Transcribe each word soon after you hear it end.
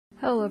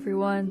Hello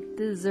everyone,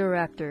 this is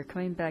ZeroRaptor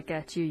coming back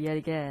at you yet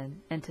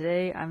again, and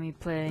today I'm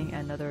playing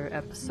another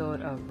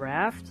episode of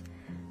Raft.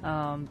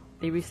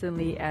 They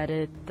recently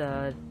added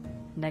the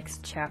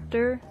next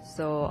chapter,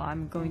 so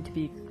I'm going to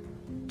be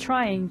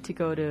trying to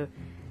go to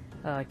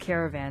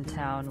Caravan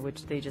Town,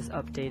 which they just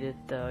updated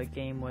the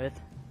game with.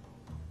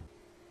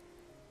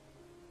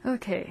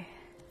 Okay,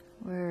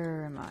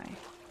 where am I?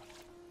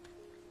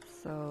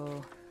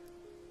 So,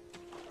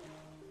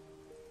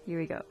 here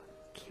we go.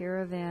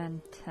 Caravan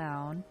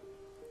Town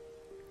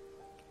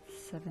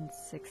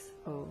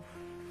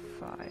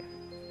 7605.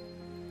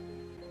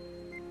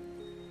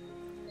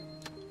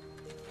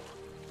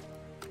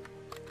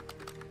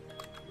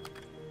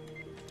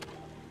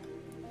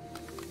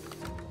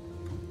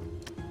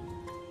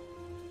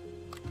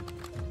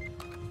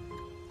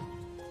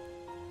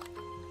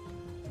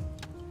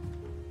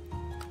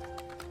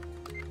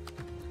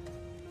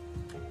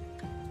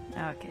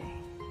 Okay,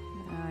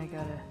 now I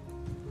gotta...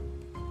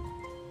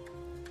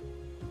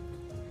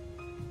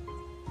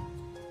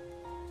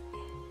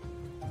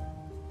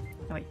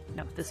 Oh wait,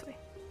 no, this way.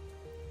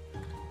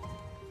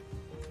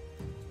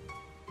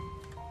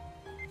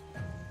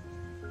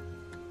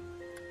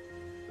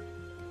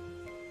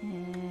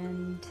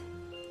 And...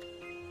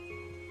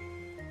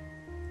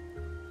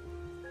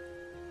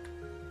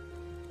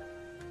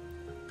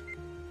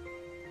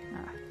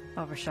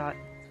 overshot.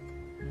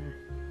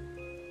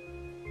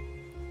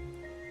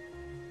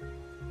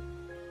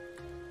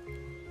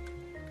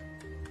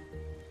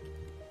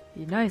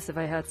 Be nice if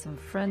I had some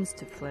friends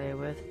to play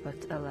with, but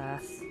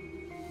alas.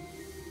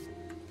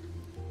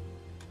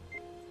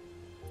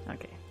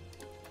 Okay.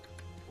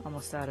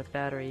 Almost out of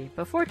battery.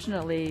 But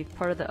fortunately,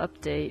 part of the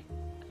update,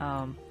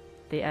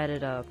 they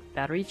added a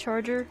battery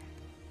charger.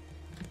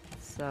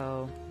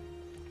 So,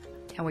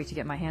 can't wait to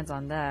get my hands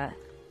on that.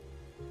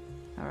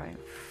 Alright,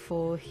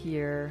 full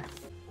here.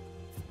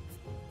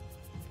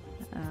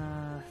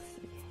 Let's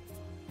see.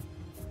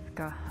 I've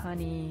got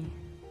honey.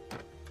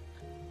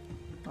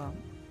 Well,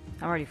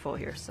 I'm already full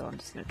here, so I'm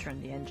just gonna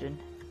turn the engine.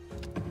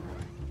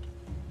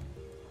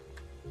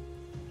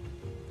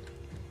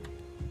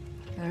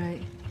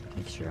 Alright,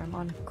 make sure I'm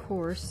on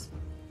course.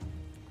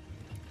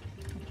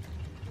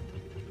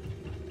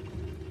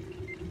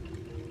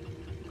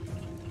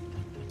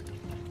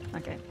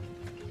 Okay.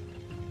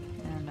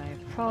 And I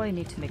probably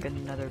need to make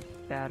another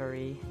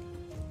battery.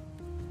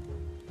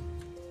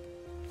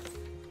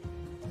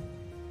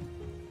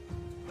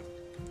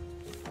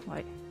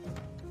 Wait. I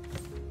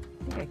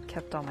think I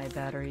kept all my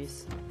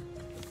batteries.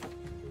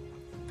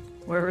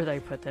 Where would I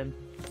put them?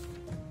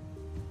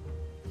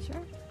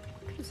 Sure.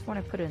 I just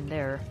want to put it in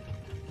there.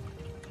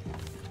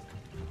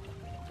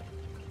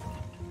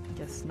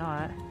 Guess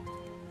not.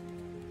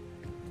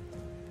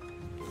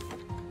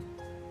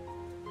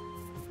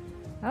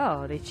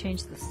 Oh, they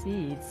changed the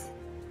seeds.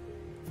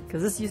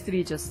 Because this used to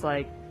be just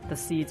like the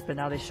seeds, but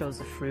now they show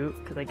the fruit,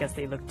 because I guess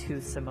they look too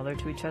similar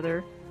to each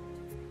other.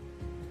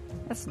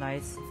 That's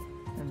nice.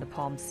 And the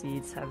palm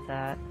seeds have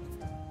that.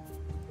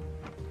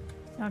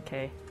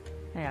 Okay.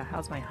 Yeah,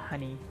 how's my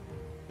honey?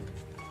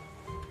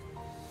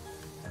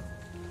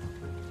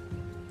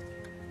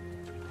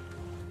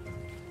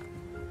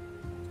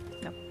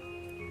 Nope.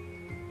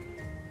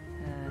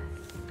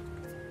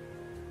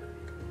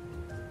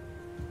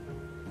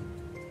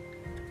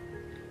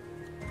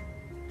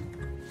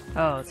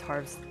 Oh, it's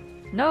harvest.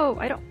 No,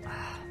 I don't.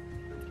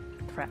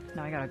 Crap.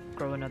 Now I gotta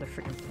grow another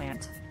freaking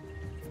plant.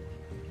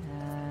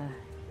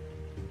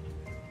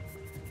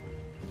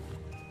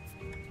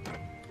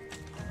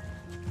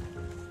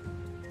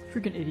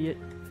 Freaking idiot.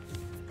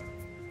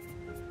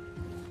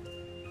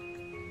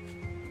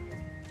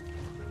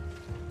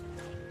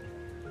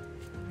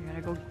 I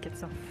gotta go get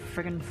some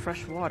friggin'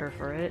 fresh water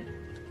for it.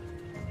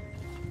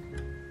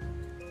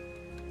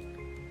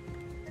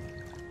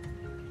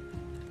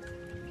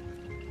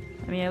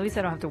 I mean, at least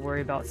I don't have to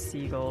worry about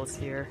seagulls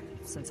here,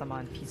 since I'm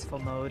on peaceful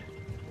mode.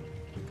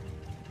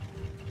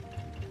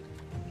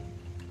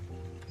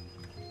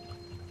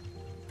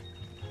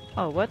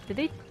 Oh, what? Did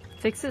they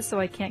fix it so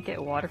I can't get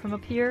water from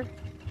up here?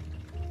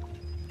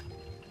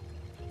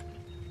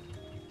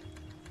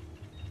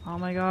 Oh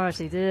my gosh,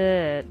 they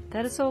did!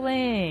 That is so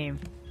lame!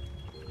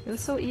 It was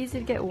so easy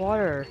to get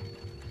water.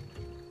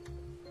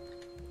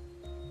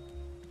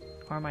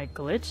 Or am I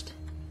glitched?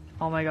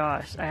 Oh my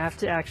gosh, I have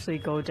to actually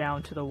go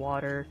down to the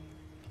water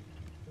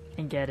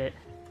and get it.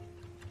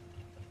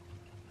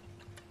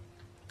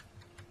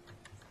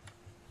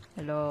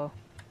 Hello?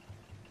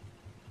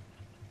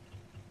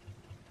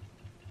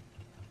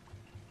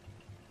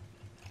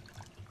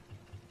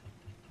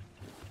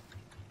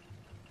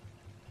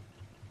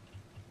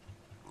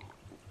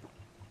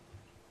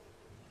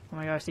 Oh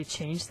my gosh, they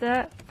changed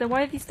that? Then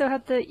why do they still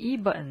have the E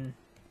button?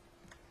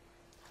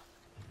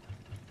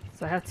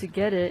 So I have to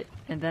get it,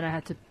 and then I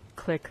have to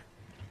click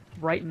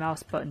right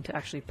mouse button to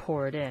actually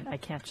pour it in. I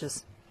can't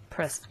just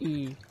press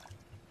E,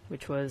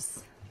 which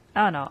was...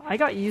 I don't know, I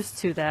got used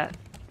to that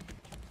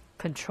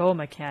control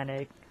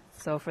mechanic,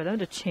 so for them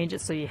to change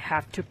it so you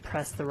have to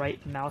press the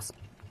right mouse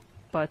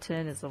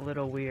button is a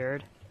little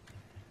weird.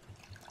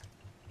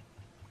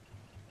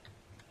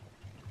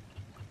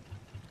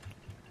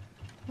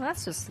 Well,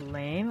 that's just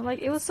lame. Like,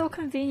 it was so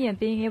convenient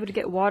being able to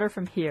get water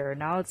from here.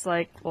 Now it's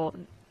like, well,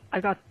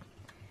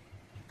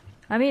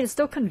 I mean, it's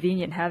still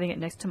convenient having it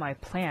next to my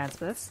plants,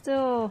 but that's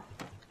still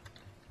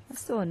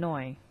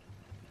annoying.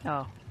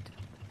 Oh.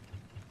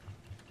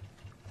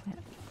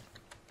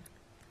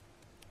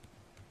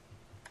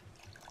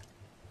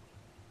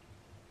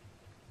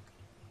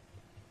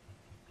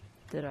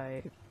 Did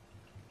I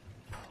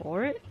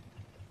pour it?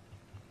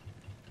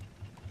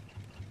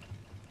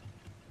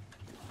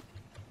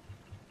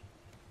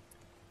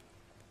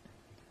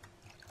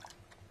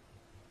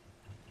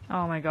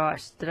 Oh my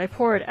gosh, did I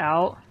pour it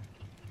out?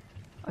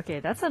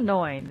 Okay, that's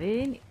annoying.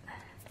 Is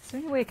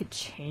there any way I could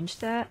change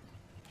that?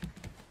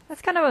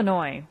 That's kind of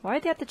annoying. Why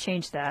did they have to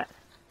change that?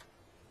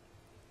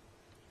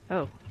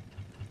 Oh.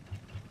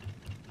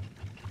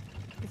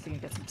 Guess I can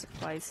get some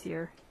supplies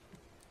here.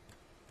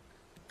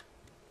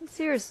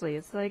 Seriously,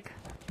 it's like...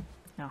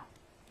 No.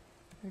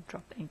 I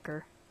dropped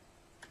anchor.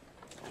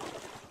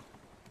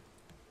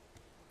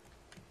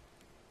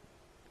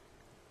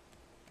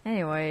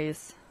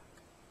 Anyways.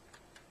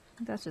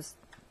 That's just...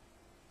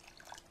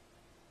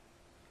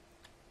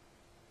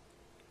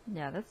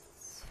 Yeah,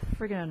 that's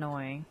friggin'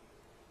 annoying.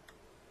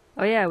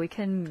 Oh yeah, we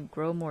can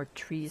grow more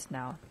trees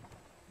now.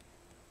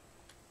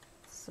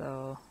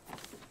 So...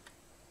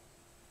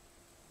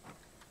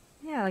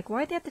 Yeah, like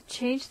why'd they have to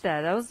change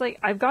that? That was like,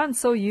 I've gotten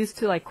so used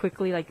to like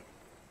quickly like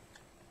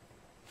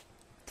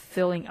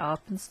filling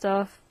up and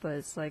stuff, but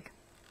it's like...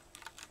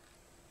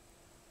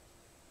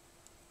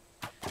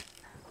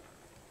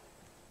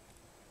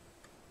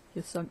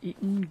 Guess I'm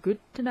eating good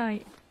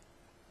tonight.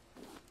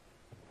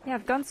 Yeah,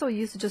 I've gotten so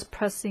used to just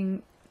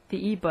pressing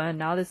the E button,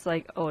 now it's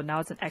like, oh,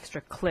 now it's an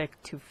extra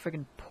click to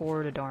friggin'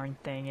 pour the darn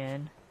thing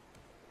in.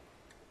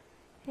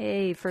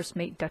 Hey, first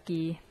mate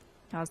ducky.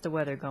 How's the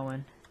weather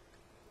going?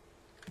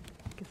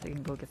 Guess I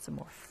can go get some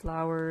more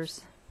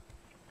flowers.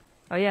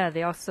 Oh yeah,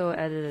 they also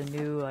added a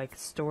new, like,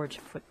 storage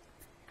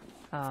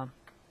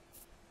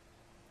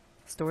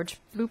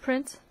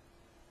blueprint. So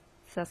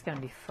that's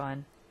gonna be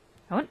fun.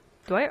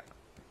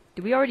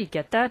 Do we already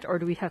get that, or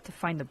do we have to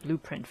find the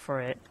blueprint for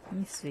it? Let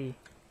me see.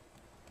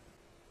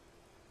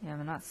 Yeah,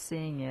 I'm not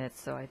seeing it,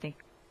 so I think...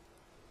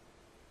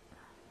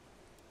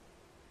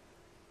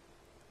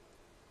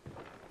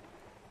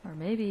 Or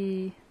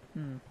maybe...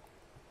 I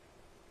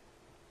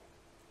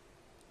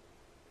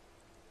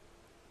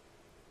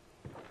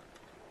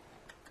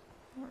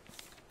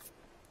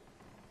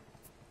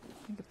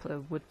could put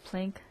a wood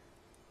plank.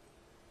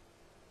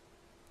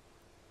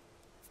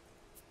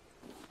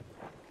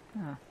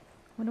 Huh.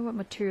 Wonder what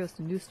materials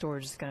the new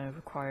storage is gonna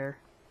require.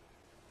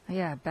 Oh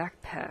yeah,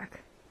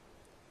 backpack.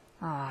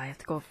 Ah, I have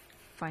to go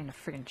find a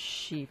friggin'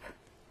 sheep.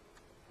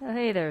 Oh,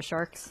 hey there,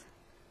 sharks.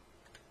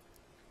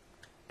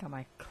 Got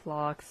my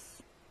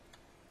clocks.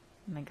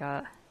 And I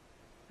got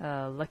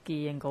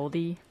Lucky and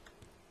Goldie.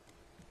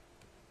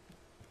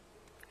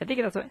 I think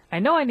that's what I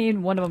know. I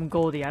named one of them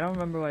Goldie. I don't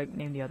remember what I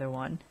named the other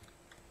one.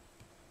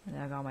 And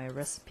I got my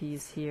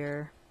recipes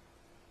here.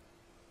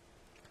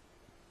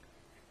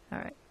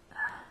 Alright.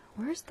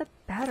 Where's the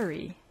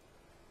battery?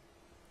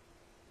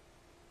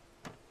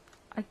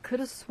 I could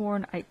have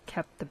sworn I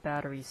kept the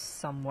battery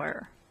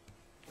somewhere.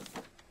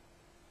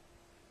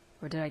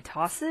 Or did I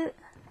toss it?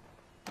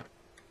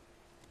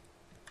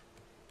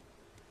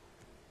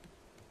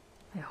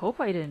 I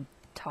hope I didn't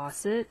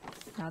toss it.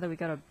 Now that we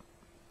got a...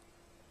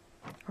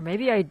 Or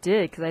maybe I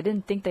did, because I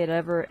didn't think they'd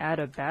ever add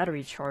a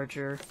battery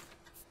charger.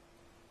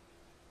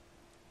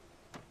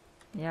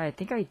 Yeah, I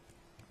think I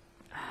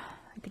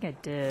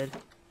did.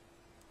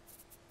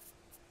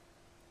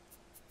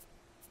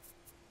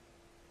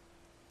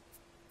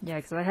 Yeah,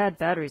 because if I had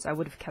batteries, I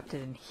would have kept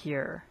it in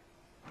here.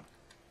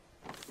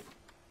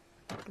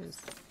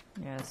 Because,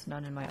 yeah, it's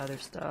none in my other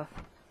stuff.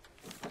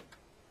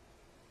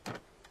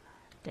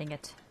 Dang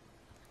it.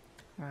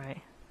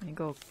 Alright, let me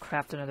go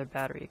craft another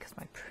battery, because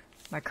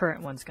my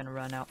current one's gonna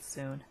run out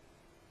soon.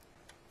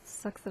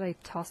 Sucks that I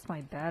tossed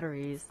my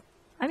batteries.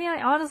 I mean,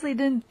 I honestly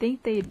didn't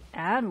think they'd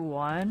add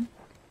one.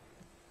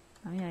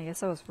 I mean, I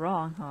guess I was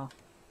wrong. Oh.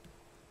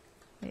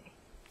 Hey.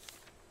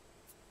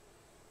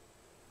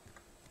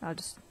 I'll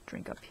just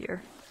drink up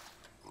here.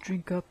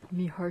 Drink up,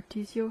 me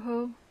hearties,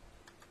 yo-ho.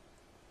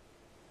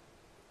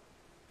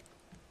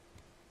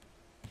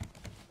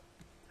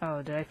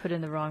 Oh, did I put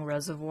in the wrong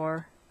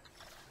reservoir?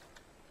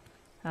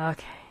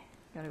 Okay,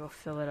 gotta go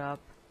fill it up.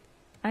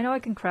 I know I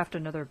can craft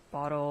another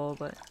bottle,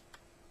 but...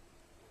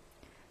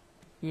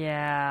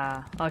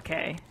 Yeah,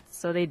 okay.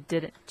 So they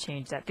didn't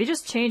change that. They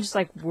just changed,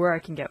 like, where I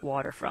can get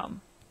water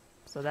from.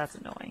 So that's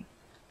annoying.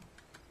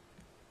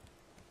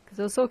 Because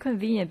it was so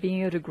convenient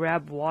being able to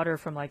grab water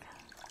from, like,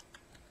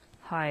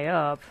 high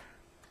up.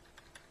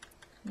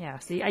 Yeah,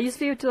 see, I used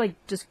to be able to, like,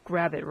 just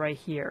grab it right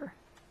here.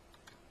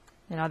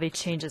 And now they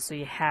changed it so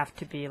you have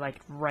to be,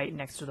 like, right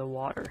next to the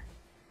water.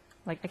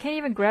 Like, I can't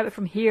even grab it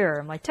from here.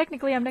 I'm like,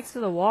 technically I'm next to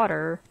the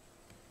water.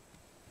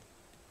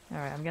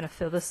 Alright, I'm gonna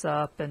fill this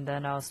up and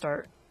then I'll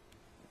start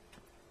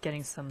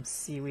getting some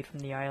seaweed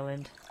from the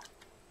island.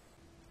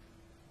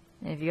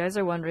 And if you guys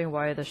are wondering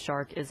why the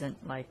shark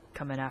isn't like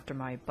coming after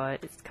my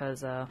butt, it's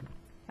because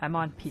I'm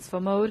on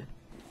peaceful mode.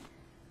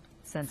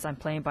 Since I'm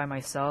playing by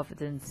myself, it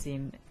didn't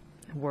seem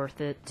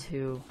worth it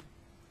to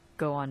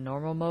go on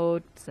normal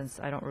mode since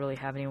I don't really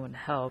have anyone to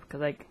help. Because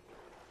like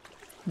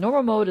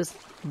normal mode is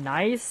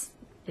nice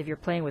if you're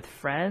playing with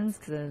friends,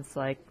 because then it's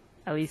like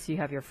at least you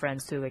have your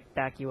friends to like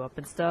back you up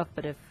and stuff.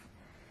 But if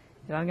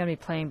I'm gonna be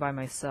playing by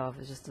myself,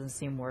 it just doesn't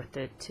seem worth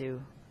it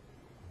to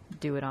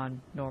do it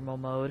on normal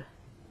mode.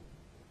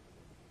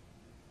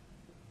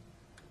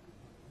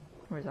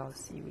 Where's all the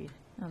seaweed?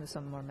 Oh, there's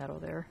some more metal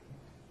there.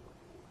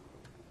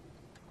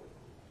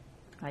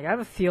 Like, I have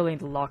a feeling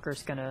the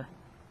locker's gonna...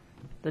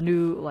 The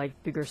new,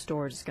 like, bigger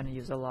storage is gonna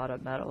use a lot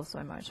of metal, so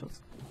I might as well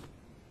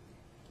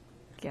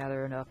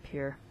gather it up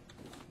here.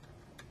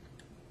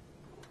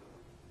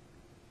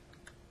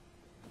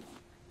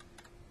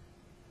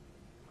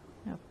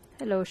 Oh,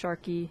 hello,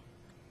 Sharky.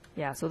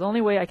 Yeah, so the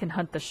only way I can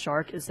hunt the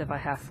shark is if I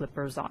have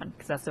flippers on,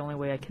 because that's the only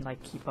way I can,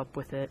 like, keep up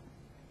with it.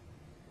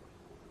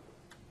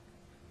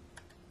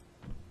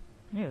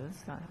 Ew, this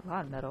has got a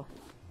lot of metal.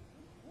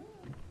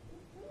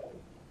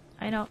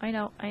 I know.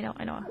 I'm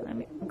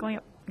going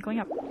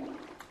up.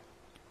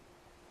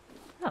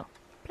 Oh,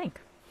 plank.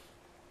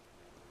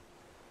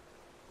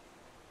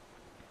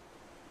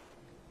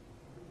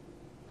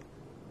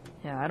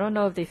 Yeah, I don't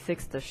know if they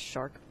fixed the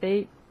shark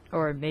bait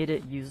or made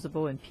it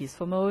usable in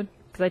peaceful mode.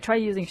 Because I tried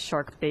using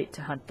shark bait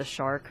to hunt the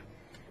shark,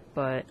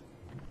 but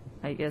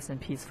I guess in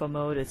peaceful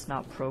mode it's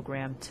not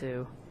programmed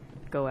to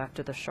go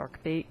after the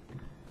shark bait.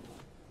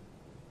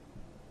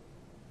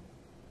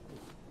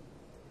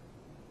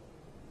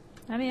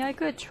 I mean, I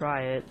could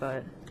try it,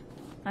 but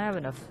I have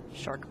enough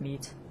shark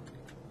meat.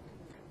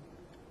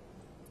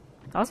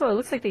 Also, it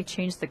looks like they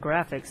changed the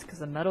graphics, because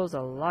the metal's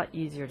a lot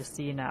easier to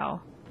see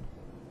now.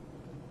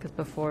 Because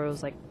before it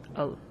was like,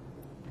 it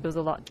was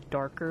a lot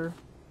darker.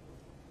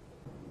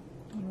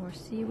 Any more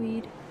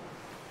seaweed?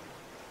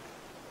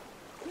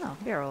 No,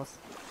 barrels.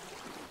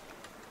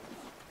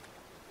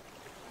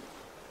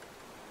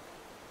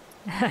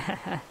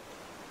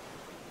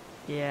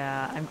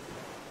 Yeah,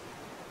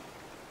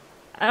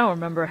 I don't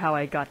remember how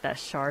I got that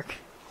shark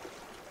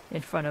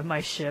in front of my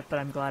ship, but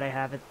I'm glad I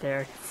have it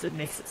there. It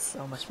makes it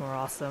so much more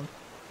awesome.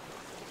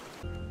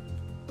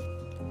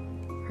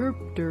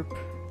 Herp derp.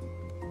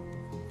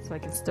 So I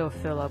can still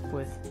fill up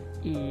with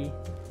E.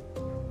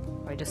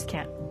 I just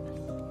can't.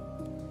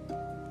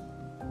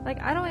 Like,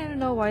 I don't even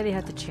know why they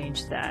had to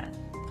change that.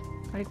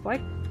 Like, why?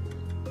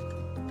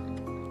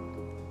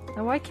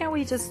 Now, why can't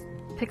we just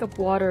pick up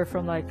water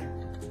from, like,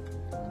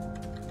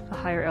 a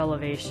higher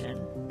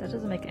elevation? That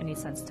doesn't make any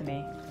sense to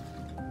me.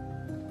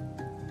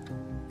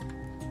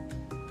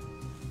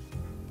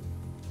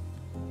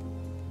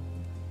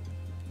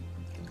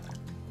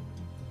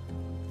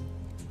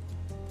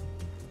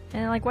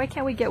 And like, why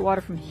can't we get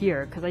water from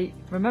here? Because I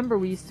remember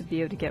we used to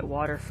be able to get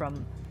water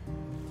from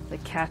the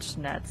catch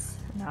nets.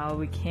 Now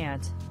we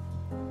can't.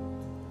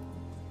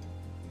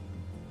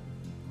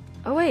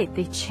 Oh wait,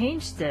 they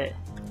changed it.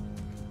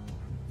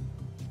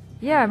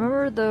 Yeah, I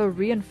remember the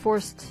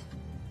reinforced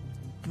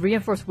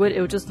wood,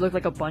 it would just look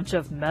like a bunch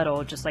of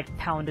metal just like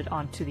pounded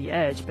onto the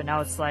edge, but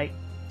now it's like,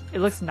 it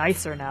looks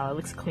nicer now, it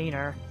looks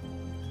cleaner.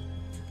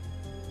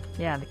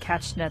 Yeah, and the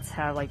catch nets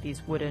have like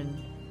these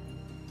wooden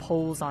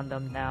poles on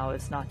them now,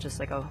 it's not just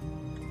like a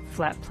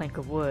flat plank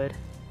of wood.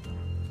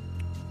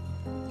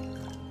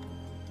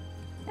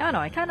 I don't know,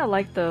 I kinda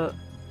like the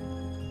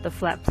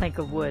flat plank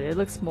of wood, it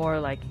looks more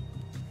like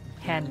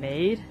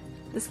handmade.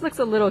 This looks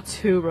a little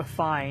too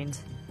refined.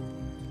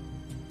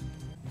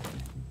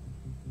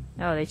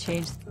 Oh, they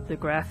changed the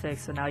graphics,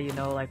 so now you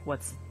know like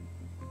what's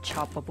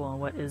choppable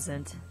and what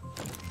isn't.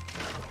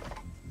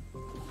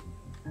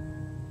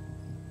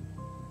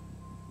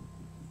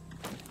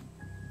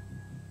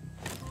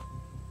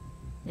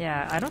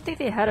 Yeah, I don't think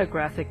they had a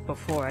graphic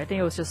before. I think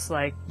it was just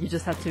like, you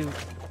just have to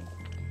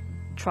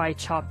try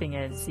chopping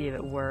it and see if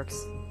it works.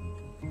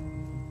 I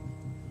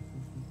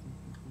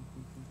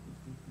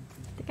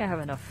think I have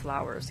enough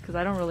flowers, because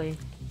I'm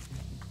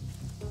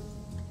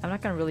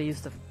not gonna really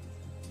use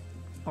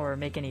or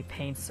make any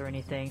paints or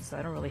anything, so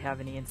I don't really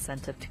have any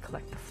incentive to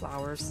collect the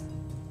flowers.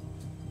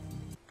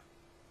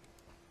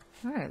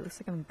 Alright, looks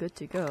like I'm good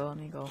to go. Let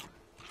me go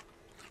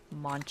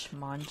munch.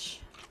 And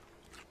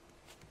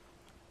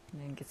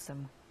then get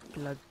some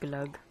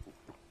glug.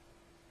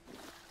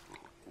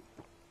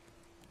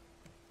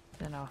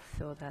 Then I'll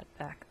fill that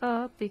back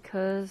up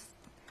because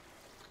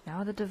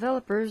now the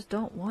developers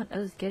don't want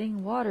us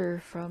getting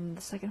water from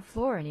the second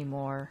floor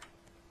anymore.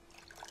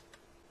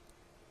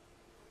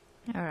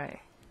 Alright.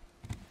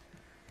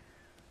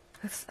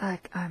 Looks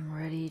like I'm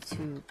ready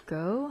to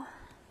go.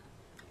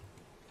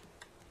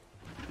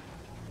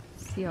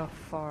 See how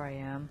far I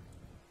am.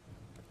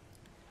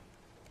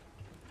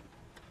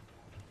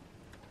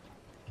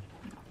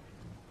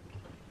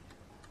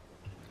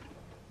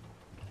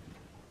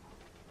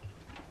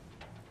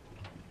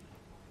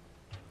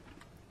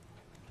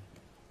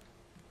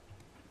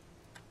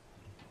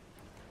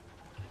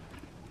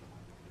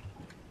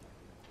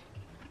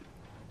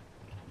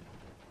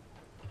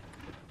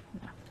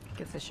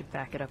 Guess I should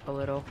back it up a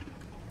little.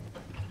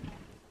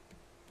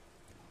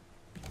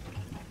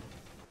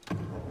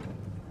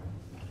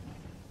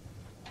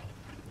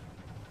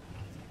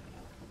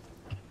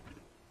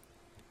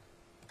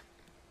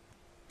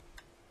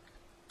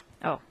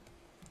 Oh,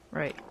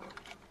 right.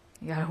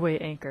 You gotta weigh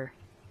anchor.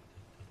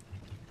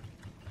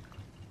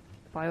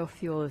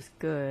 Biofuel is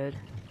good.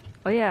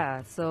 Oh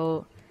yeah,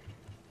 so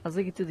I was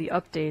looking through the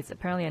updates.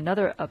 Apparently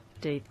another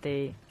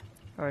update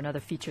or another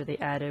feature they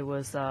added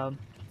was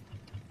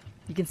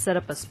you can set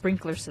up a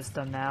sprinkler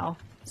system now.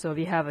 So if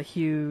you have a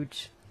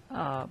huge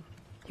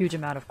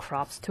amount of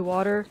crops to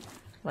water,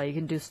 like you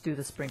can just do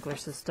the sprinkler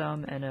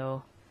system and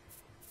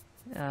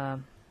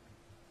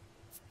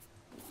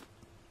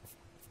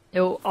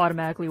it'll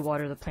automatically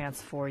water the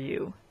plants for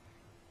you.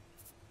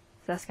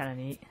 So that's kind of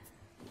neat.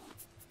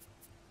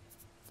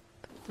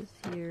 Put this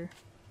here.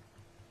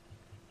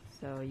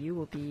 So you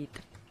will be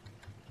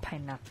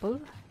pineapple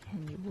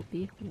and you will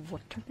be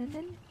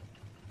watermelon.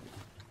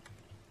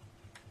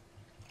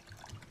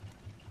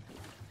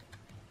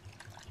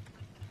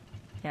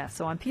 Yeah,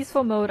 so on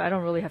peaceful mode I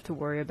don't really have to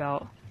worry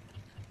about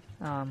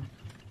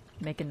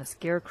making a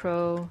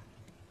scarecrow,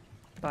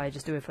 but I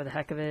just do it for the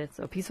heck of it.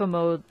 So peaceful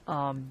mode,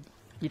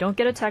 you don't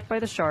get attacked by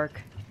the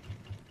shark,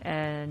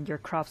 and your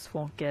crops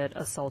won't get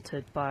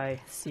assaulted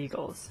by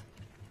seagulls.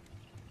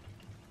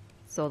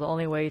 So the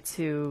only way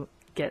to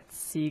get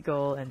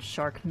seagull and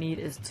shark meat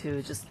is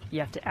to you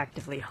have to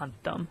actively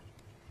hunt them.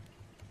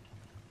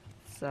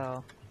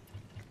 So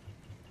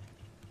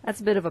that's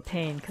a bit of a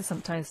pain, because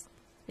sometimes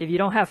if you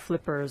don't have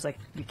flippers, like,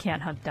 you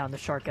can't hunt down the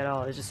shark at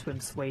all. It just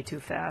swims way too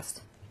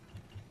fast.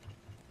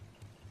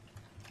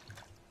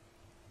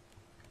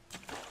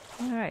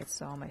 Alright,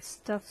 so all my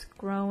stuff's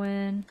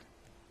growing.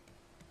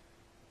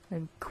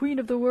 I'm queen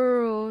of the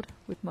world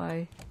with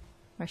my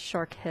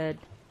shark head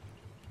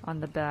on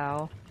the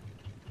bow.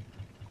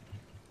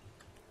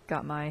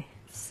 Got my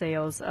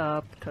sails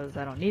up because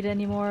I don't need it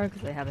anymore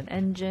because I have an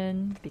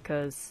engine,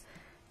 because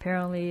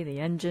apparently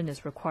the engine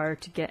is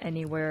required to get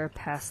anywhere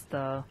past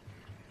the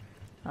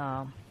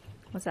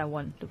what's that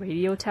one? The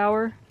radio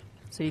tower?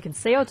 So you can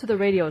sail to the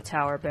radio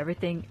tower, but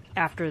everything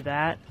after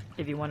that,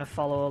 if you want to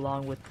follow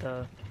along with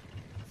the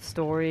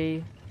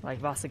story, like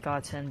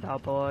Vasagaten,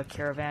 Balboa,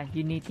 Caravan,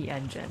 you need the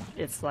engine.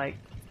 It's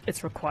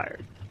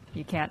required.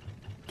 You can't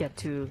get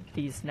to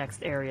these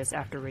next areas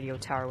after radio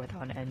tower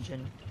without an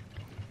engine.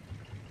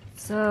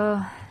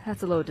 So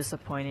that's a little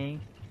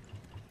disappointing.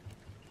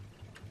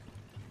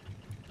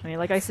 I mean,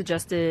 like I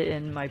suggested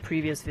in my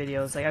previous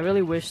videos, like I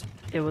really wish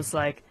it was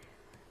like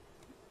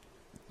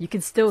you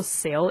can still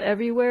sail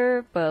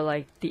everywhere, but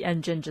like the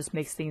engine just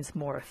makes things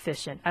more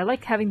efficient. I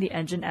like having the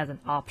engine as an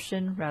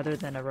option rather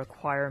than a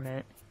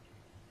requirement.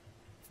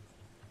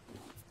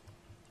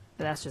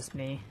 But that's just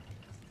me.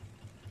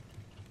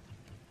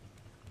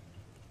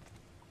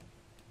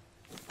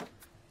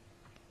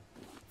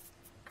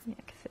 Yeah,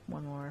 I can fit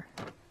one more.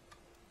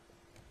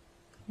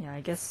 Yeah,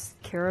 I guess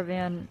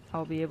Caravan,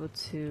 I'll be able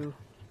to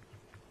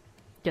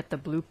get the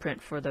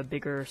blueprint for the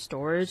bigger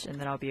storage, and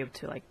then I'll be able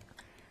to like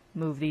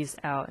move these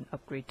out and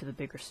upgrade to the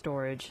bigger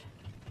storage.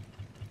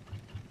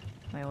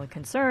 My only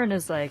concern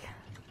is like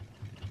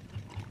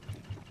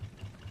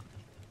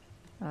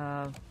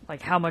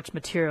how much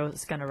material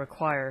it's gonna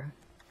require.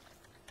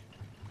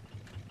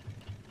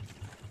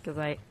 Because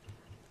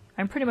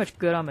I'm pretty much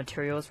good on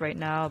materials right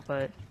now,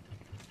 but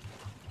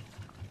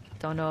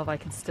don't know if I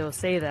can still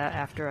say that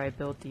after I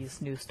build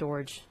these new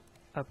storage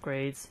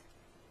upgrades.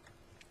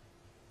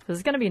 This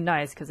is gonna be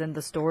nice because in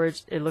the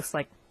storage they look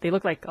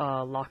like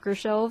locker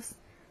shelves,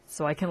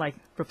 so I can like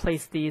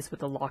replace these with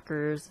the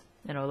lockers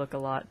and it'll look a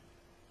lot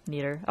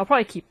neater. I'll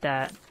probably keep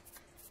that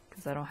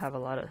because I don't have a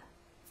lot of.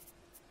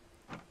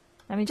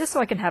 I mean, just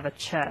so I can have a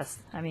chest.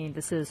 I mean,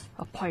 this is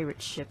a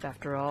pirate ship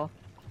after all.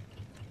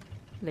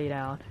 Lay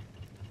down.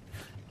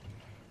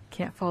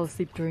 Can't fall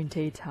asleep during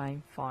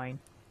daytime. Fine.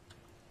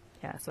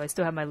 Yeah, so I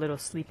still have my little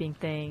sleeping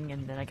thing,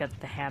 and then I got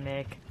the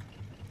hammock,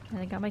 and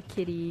I got my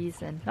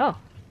kitties, and oh,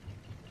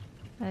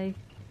 my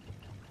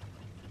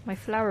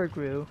flower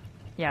grew.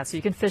 Yeah, so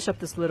you can fish up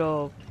this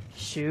little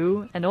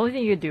shoe, and the only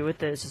thing you can do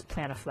with it is just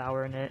plant a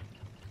flower in it.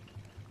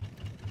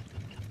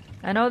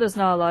 I know there's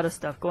not a lot of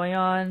stuff going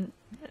on,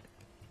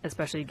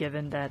 especially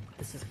given that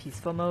this is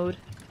peaceful mode.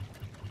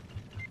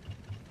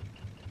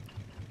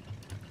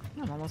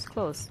 I'm almost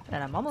close,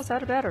 and I'm almost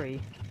out of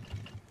battery.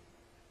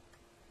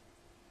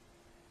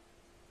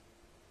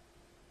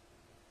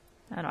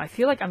 I don't know, I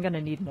feel like I'm gonna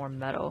need more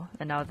metal,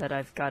 and now that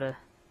I've got a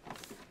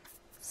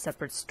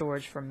separate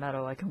storage for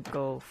metal, I can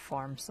go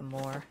farm some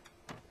more.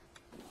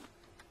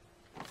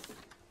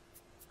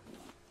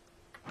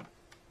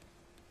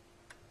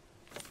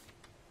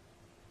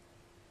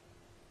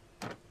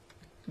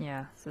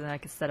 Yeah, so then I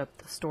can set up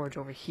the storage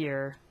over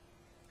here.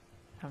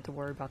 I don't have to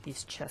worry about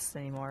these chests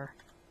anymore.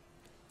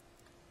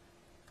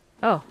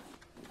 Oh,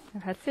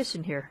 I've had fish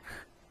in here.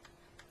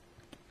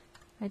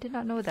 I did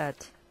not know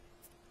that.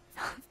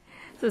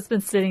 So it's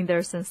been sitting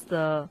there since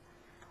the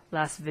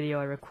last video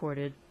I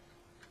recorded.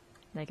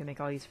 And I can make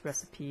all these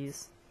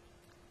recipes.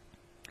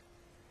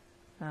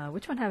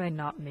 Which one have I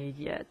not made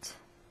yet?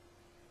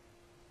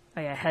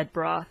 Oh yeah, head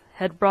broth.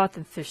 Head broth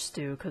and fish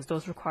stew, because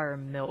those require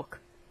milk.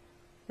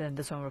 Then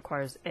this one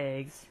requires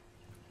eggs.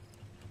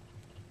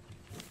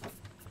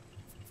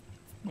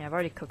 Yeah, I've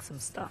already cooked some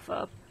stuff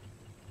up.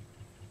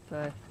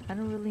 But I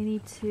don't really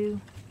need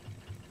to...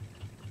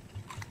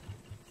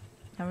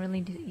 I don't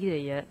really need to eat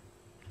it yet.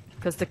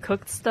 Because the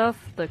cooked stuff,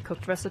 the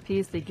cooked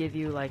recipes, they give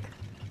you like...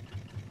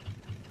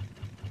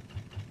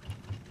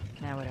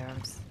 Nah, whatever.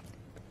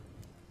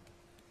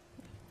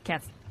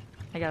 Can't...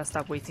 I gotta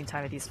stop wasting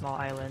time at these small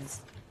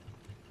islands.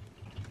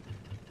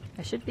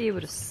 I should be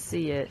able to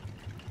see it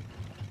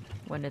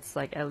when it's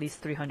like at least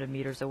 300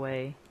 meters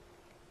away.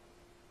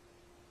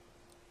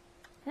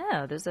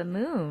 Oh, there's a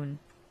moon.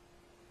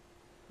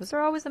 Was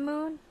there always a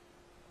moon?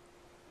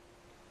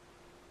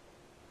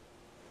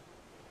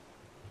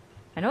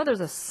 I know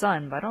there's a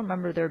sun, but I don't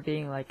remember there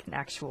being like an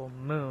actual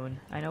moon.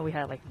 I know we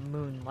had like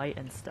moonlight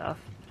and stuff.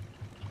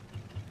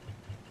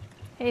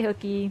 Hey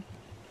Hookie,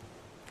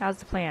 how's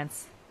the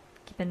plants?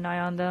 Keeping an eye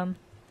on them.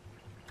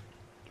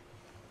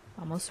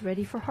 Almost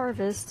ready for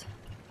harvest.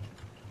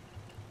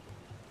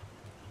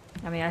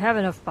 I mean, I have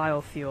enough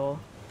biofuel,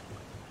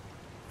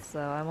 so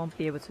I won't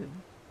be able to...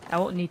 I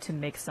won't need to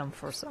make some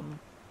for some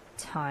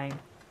time.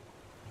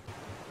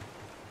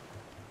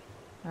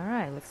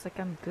 Alright, looks like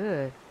I'm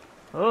good.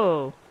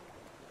 Oh!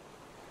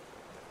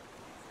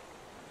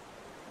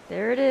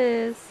 There it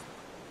is!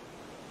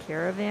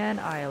 Caravan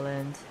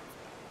Island.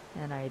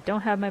 And I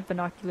don't have my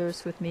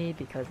binoculars with me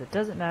because it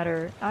doesn't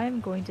matter.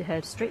 I'm going to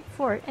head straight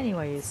for it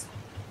anyways.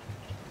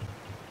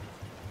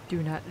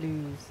 Do not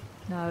lose.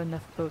 Not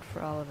enough boat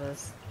for all of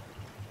us.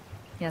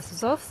 Yeah,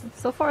 so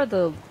far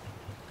the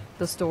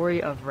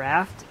story of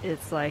Raft,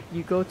 it's like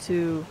you go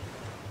to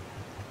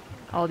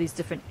all these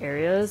different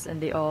areas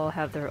and they all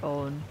have their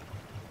own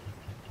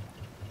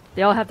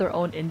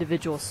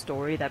individual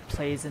story that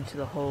plays into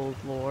the whole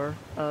lore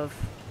of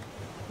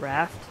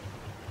Raft.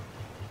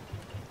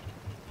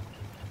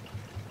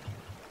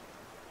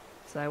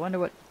 So I wonder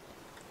what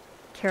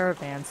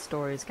Caravan's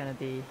story is gonna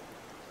be.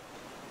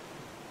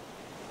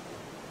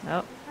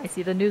 Oh, I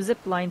see the new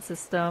zipline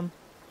system.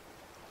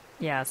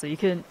 Yeah, so you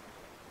can...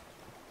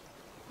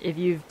 If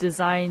you've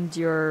designed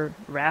your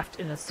raft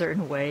in a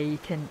certain way, you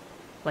can...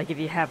 Like, if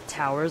you have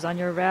towers on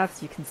your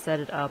raft, you can set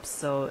it up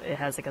so it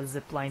has like a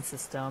zipline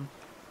system.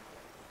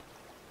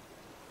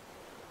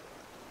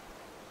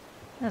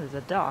 Oh, there's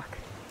a dock.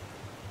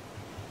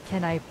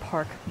 Can I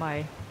park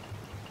my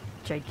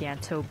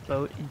giganto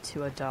boat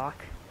into a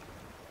dock?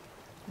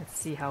 Let's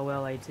see how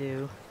well I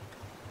do.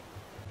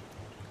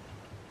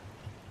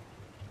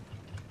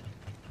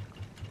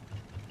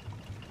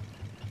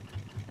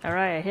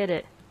 Alright, I hit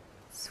it.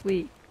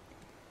 Sweet.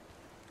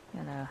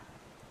 Gonna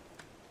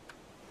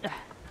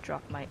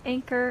drop my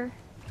anchor.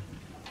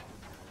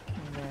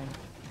 And then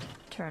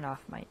turn off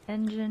my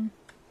engine.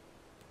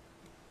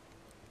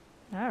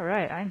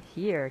 Alright, I'm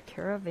here.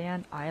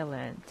 Caravan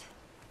Island.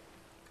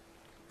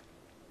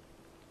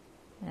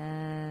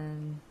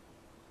 And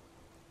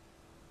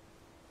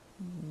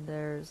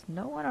there's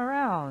no one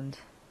around.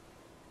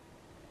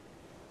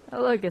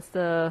 Oh look, it's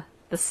the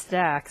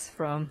stacks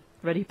from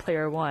Ready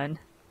Player One.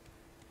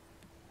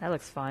 That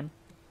looks fun.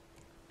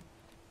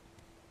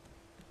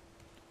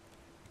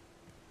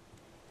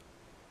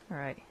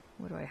 Alright,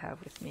 what do I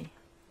have with me?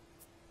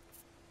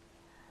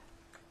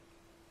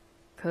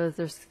 Because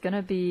there's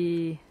gonna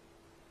be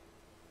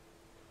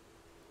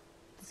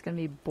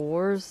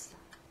boars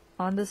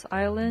on this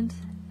island,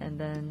 and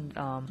then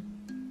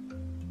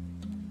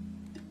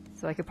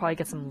so I could probably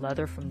get some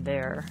leather from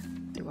there.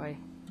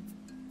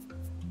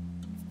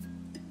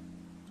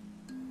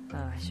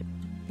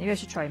 Maybe I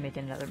should try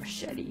making another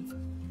machete.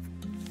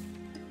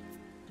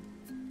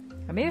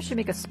 Or maybe I should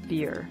make a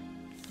spear,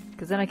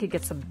 because then I could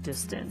get some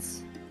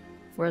distance.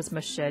 Whereas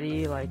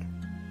machete, like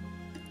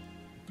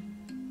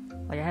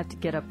I have to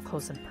get up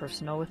close and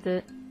personal with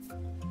it.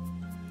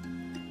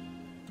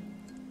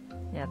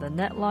 Yeah, the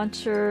net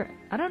launcher.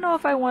 I don't know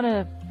if I want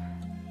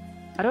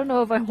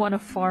to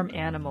farm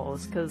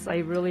animals, because I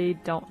really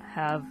don't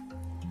have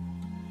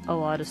a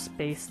lot of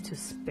space to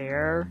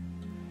spare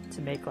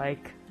to make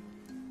like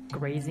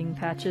grazing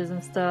patches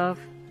and stuff.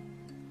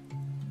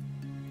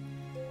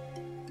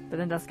 But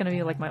then that's gonna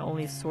be like my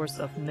only source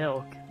of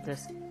milk,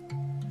 just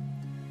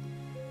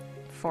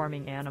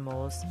farming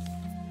animals.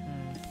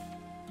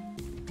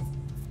 So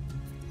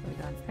we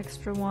got an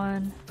extra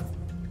one.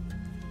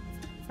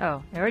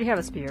 Oh, I already have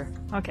a spear.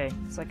 Okay,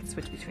 so I can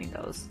switch between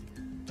those.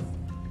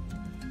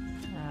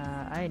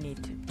 I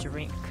need to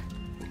drink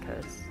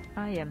because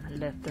I am a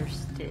little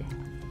thirsty.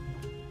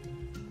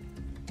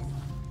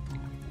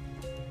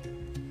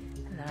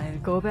 And then I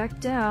go back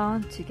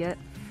down to get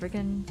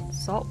friggin'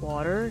 salt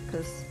water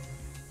because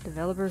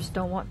developers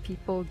don't want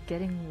people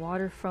getting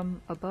water from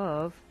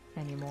above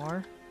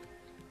anymore.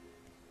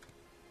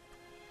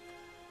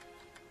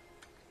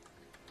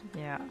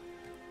 Yeah.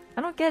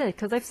 I don't get it,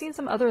 because I've seen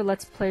some other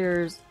Let's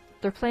Players,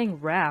 they're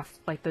playing Raft,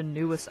 like the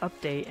newest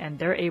update, and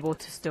they're able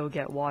to still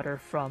get water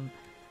from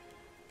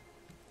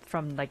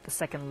like the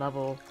second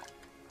level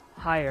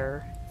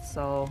higher,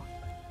 so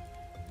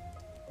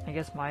I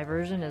guess my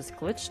version is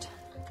glitched.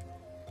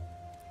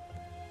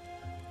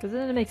 Because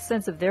then it makes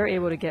sense if they're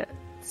able to get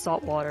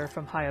salt water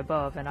from high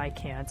above and I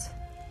can't.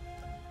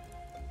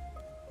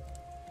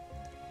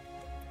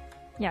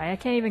 Yeah, I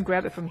can't even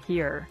grab it from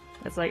here.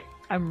 It's like,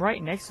 I'm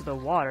right next to the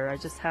water, I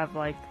just have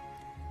like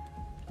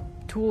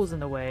tools in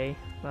the way,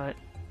 but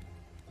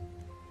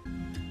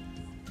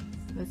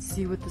let's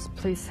see what this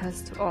place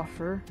has to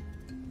offer.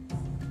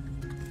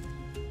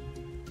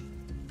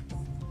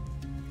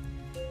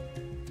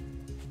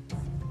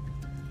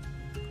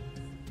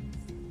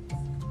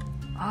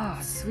 Ah,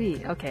 oh,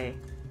 sweet, okay.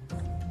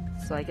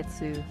 So I get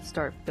to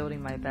start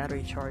building my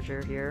battery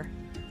charger here.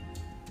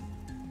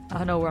 I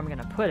don't know where I'm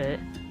gonna put it.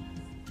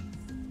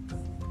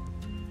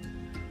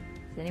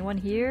 Is anyone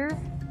here?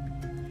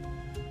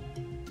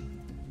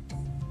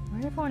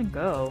 Where'd everyone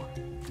go?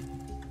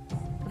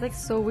 It's like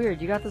so weird.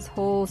 You got this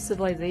whole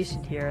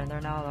civilization here and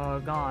they're now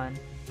all gone.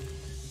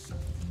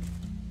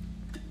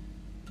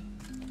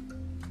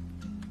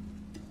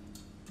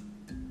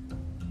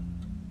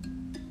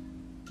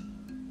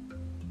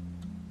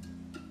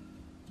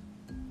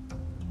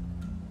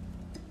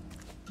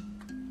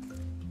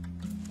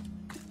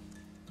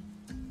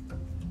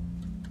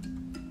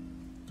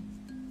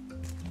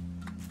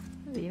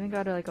 They even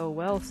got like a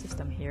well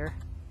system here.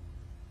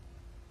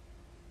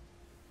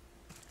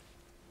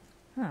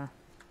 Huh.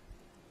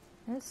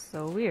 That's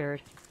so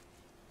weird.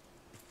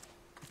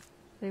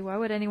 Like, why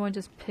would anyone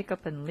just pick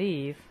up and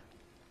leave?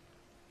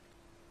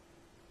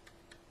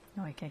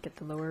 No, I can't get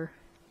the lower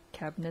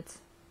cabinets.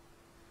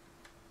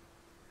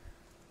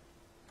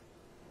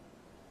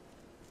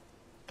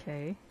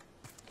 Okay.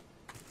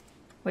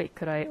 Wait,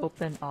 could I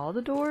open all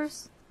the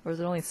doors? Or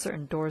is it only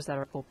certain doors that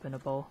are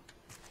openable?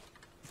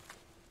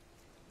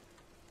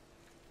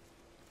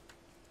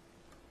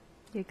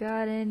 You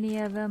got any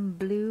of them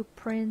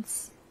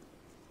blueprints?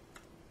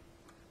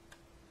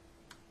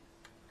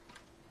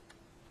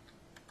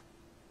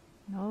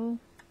 No?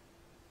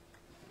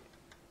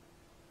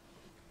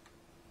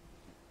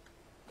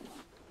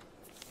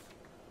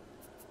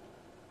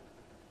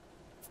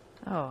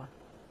 Oh.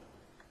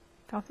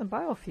 Found some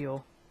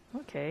biofuel.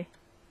 Okay.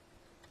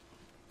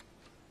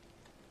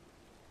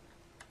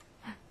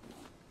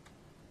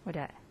 What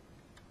that?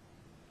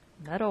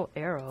 Metal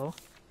arrow?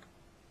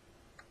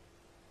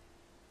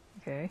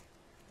 Okay.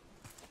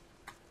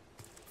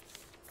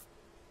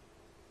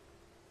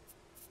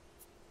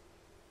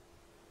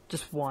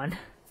 Just one.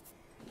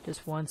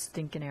 Just one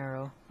stinking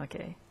arrow.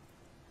 Okay.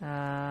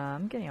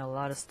 I'm getting a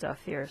lot of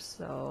stuff here,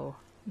 so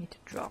I need to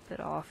drop it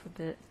off a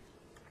bit.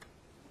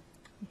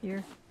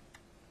 Here.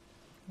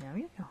 There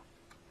we go.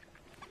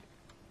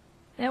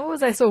 And what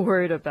was I so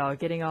worried about?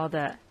 Getting all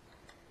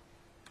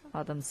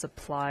them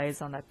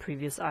supplies on that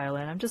previous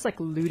island. I'm just like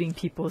looting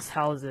people's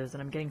houses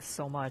and I'm getting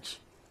so much.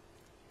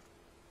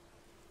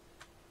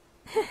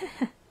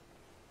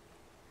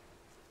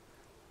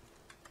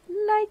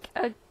 Like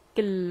a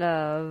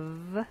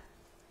glove.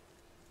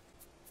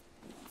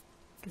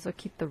 Guess I'll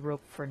keep the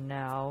rope for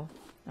now.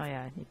 Oh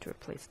yeah, I need to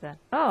replace that.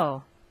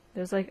 Oh!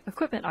 There's like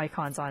equipment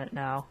icons on it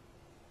now.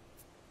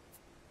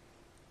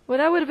 Well,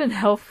 that would have been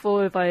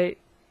helpful if I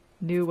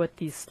knew what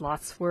these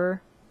slots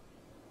were.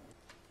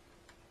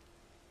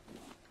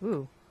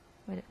 Ooh.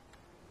 What?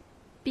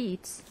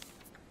 Beets?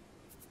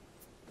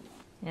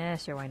 Yeah,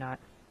 sure, why not?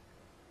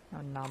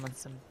 I'll nom on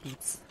some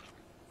beets.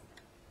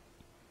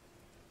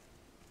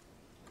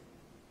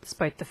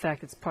 Despite the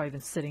fact it's probably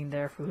been sitting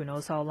there for who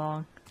knows how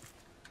long.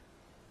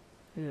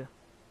 Ew.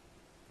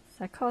 Does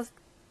that cause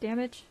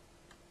damage?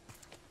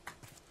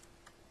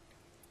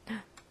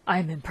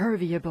 I'm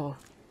imperviable!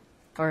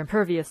 Or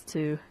impervious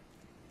to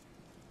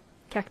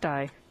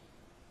cacti.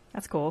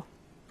 That's cool.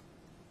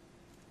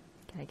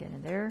 Can I get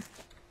in there?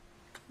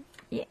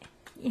 Yeah,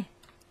 yeah.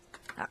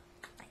 Ah,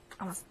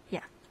 almost,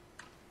 yeah.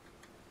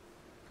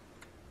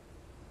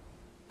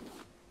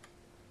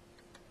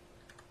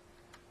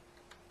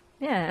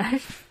 Yeah.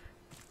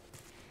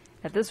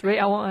 At this rate,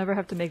 I won't ever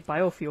have to make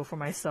biofuel for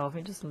myself.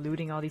 I'm just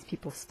looting all these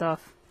people's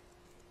stuff.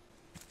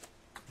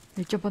 Let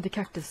me jump on the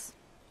cactus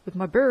with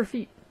my bare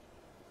feet.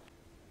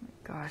 Oh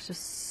my gosh, there's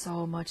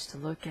so much to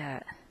look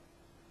at.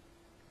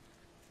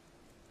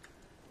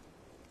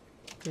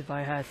 If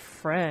I had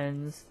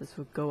friends, this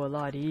would go a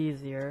lot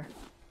easier.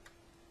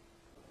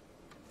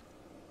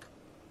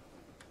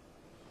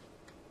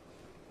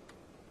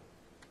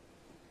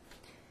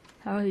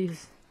 How are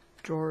these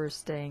drawers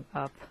staying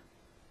up?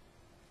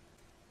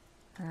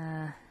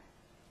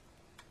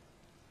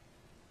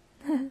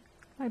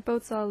 My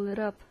boat's all lit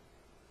up.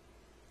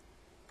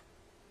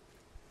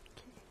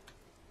 Okay.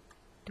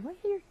 Do I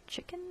hear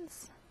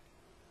chickens?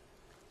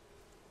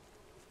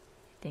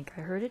 I think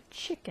I heard a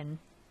chicken.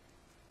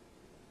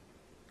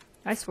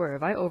 I swear,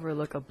 if I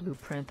overlook a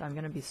blueprint, I'm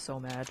gonna be so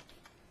mad.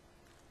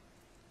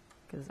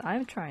 Because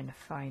I'm trying to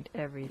find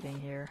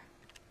everything here.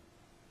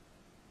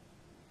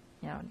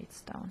 Yeah, I don't need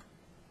stone.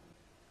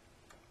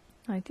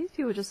 Like, these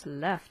people just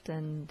left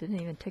and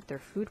didn't even take their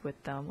food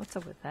with them. What's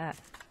up with that?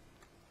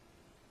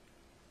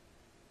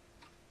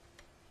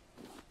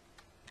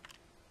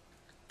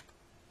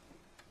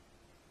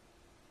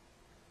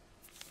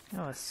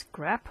 Oh, a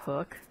scrap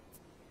hook.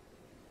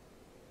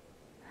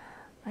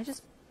 I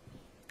just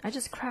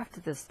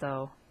crafted this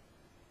though.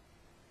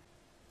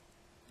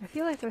 I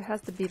feel like there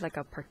has to be like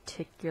a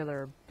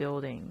particular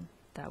building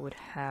that would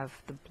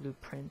have the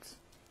blueprints.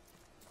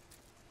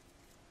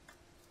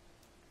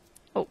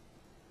 Oh.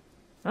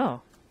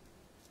 Oh.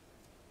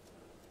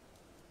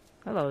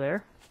 Hello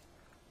there.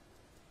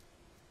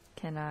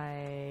 Can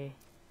I...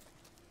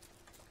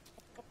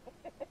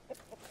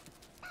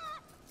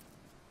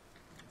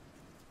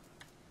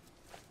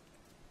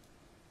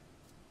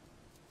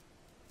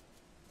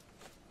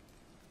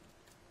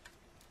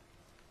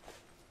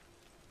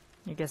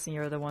 You're guessing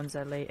you're the ones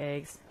that lay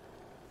eggs?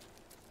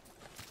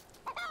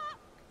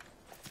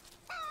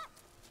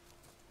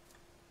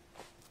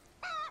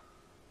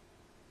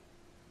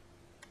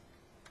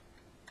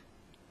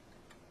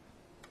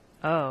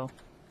 Oh.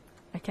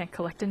 I can't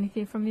collect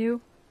anything from you?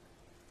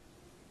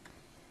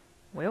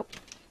 Well.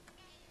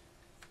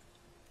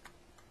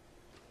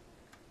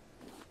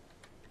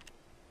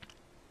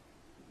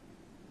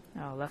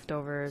 Oh,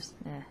 leftovers.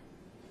 Eh.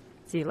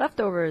 See,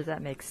 leftovers,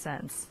 that makes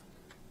sense.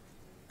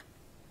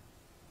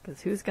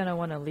 Because who's gonna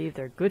want to leave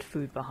their good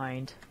food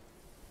behind?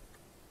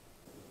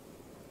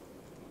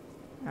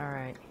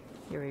 Alright,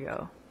 here we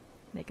go.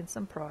 Making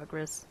some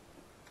progress.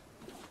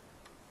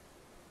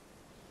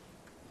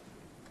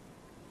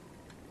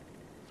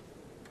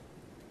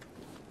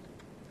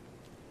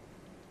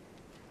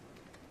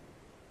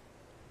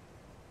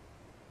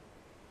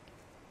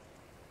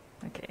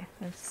 Okay,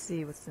 let's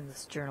see what's in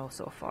this journal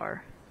so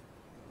far.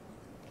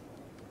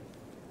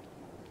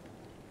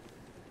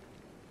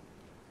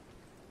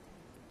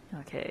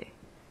 Okay.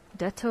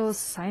 Deto's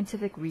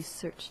scientific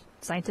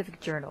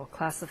journal,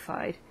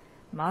 classified.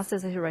 Ma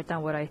says I should write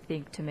down what I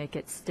think to make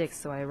it stick,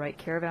 so I write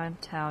Caravan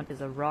Town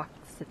is a rock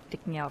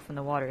sticking out from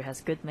the water. It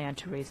has good land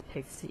to raise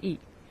pigs to eat.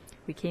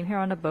 We came here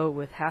on a boat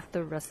with half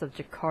the rest of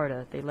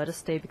Jakarta. They let us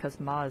stay because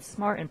Ma is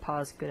smart and Pa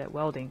is good at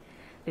welding.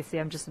 They say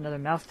I'm just another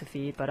mouth to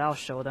feed, but I'll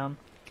show them.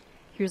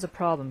 Here's a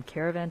problem.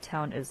 Caravan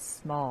Town is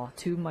small,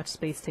 too much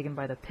space taken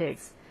by the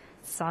pigs.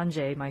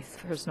 Sanjay, my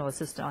personal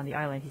assistant on the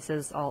island, he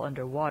says it's all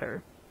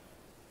underwater.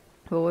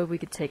 Well, what if we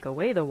could take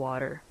away the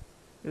water?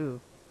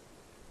 Ooh.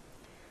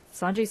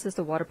 Sanjay says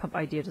the water pump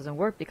idea doesn't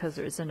work because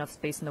there isn't enough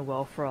space in the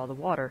well for all the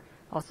water.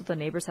 Also, the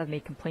neighbors have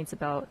made complaints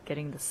about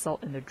getting the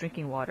salt in their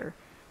drinking water.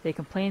 They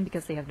complain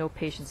because they have no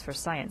patience for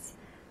science.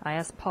 I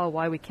asked Pa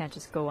why we can't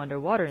just go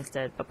underwater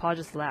instead, but Pa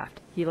just laughed.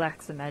 He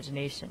lacks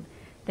imagination.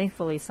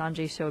 Thankfully,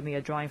 Sanjay showed me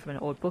a drawing from an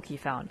old book he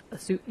found. A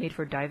suit made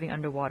for diving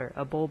underwater.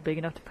 A bowl big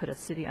enough to put a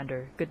city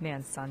under. Good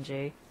man,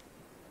 Sanjay.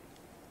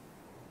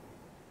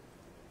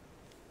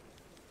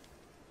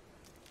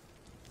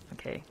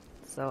 Okay,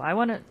 so I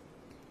wanna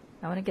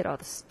get all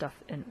the stuff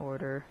in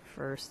order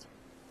first.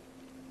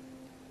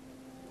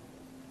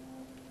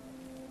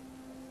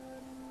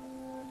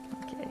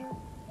 Okay.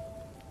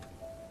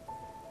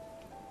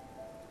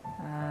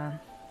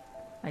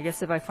 I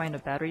guess if I find a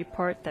battery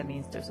part, that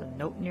means there's a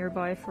note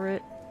nearby for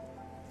it.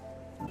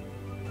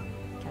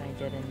 Can I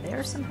get in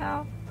there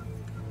somehow?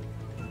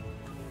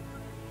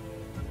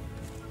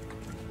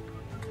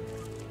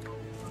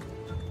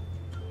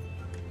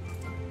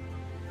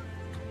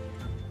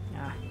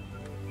 Ah.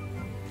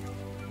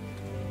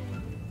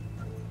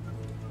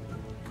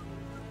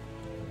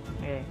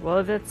 Okay, well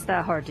if it's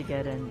that hard to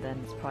get in,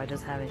 then it probably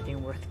doesn't have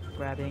anything worth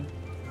grabbing.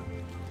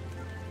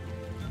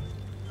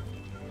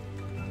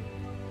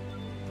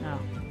 Oh,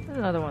 there's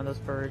another one of those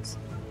birds.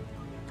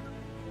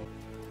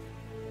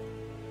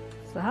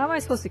 So how am I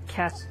supposed to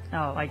catch...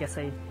 Oh, I guess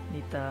I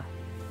need the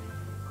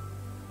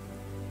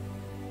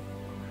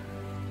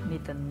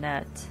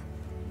net.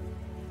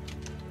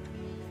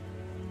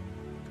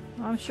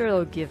 Well, I'm sure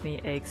they'll give me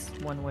eggs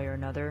one way or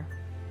another.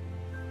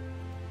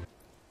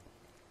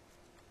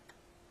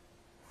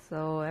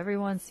 So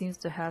everyone seems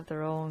to have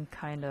their own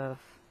kind of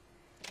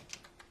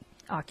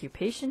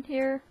occupation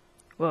here.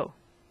 Whoa.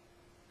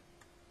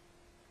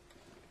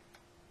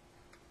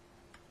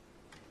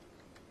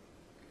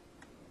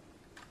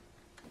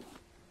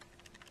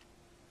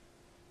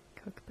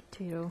 Cooked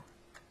potato.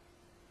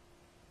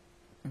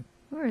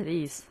 What are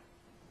these?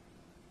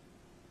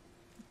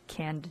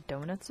 Canned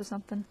donuts or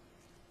something?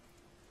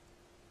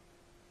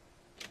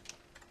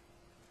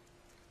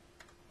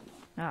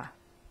 Ah,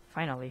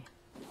 finally.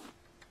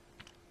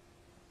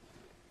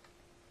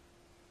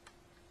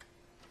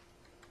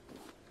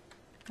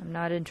 I'm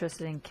not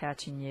interested in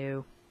catching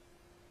you.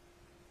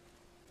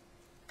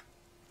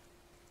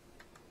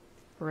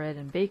 Bread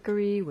and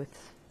bakery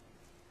with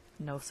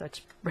no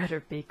such bread or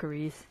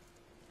bakeries.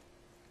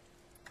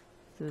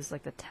 So this is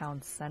like the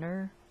town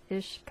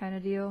center-ish kind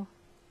of deal.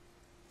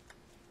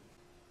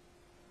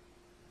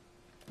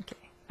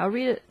 Okay, I'll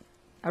read it.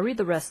 I'll read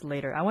the rest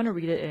later. I want to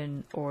read it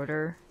in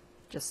order,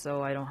 just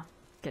so I don't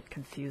get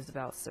confused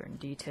about certain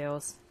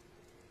details.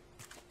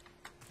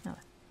 Oh,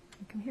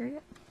 you come here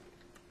yet?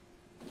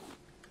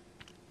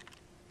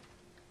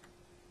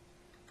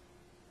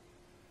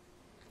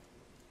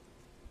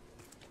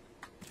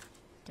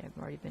 Okay,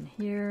 I've already been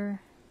here.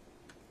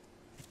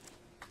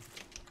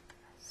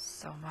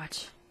 So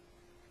much.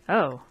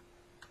 Oh.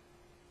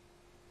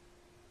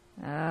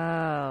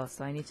 Oh,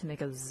 so I need to make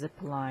a zip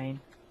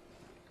line.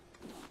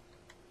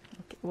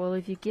 Okay, well,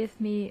 if you give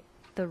me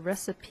the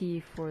recipe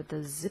for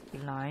the zip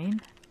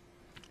line,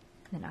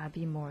 then I'd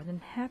be more than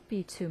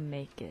happy to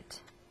make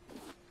it.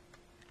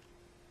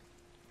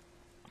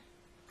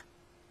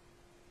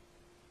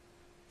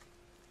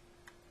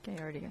 Okay,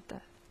 I already got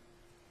that.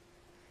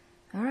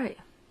 Alright,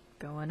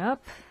 going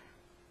up.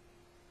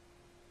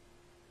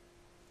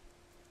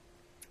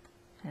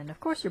 And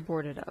of course you're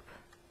boarded up.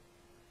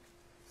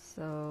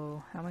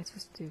 So, how am I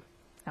supposed to do?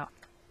 Oh.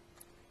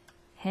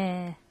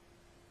 Heh.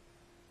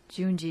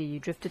 Junji, you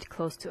drifted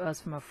close to us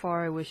from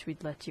afar. I wish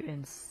we'd let you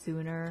in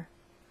sooner.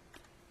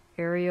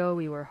 Ario,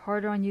 we were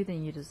harder on you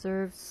than you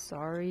deserved.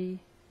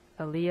 Sorry.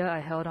 Aaliyah, I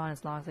held on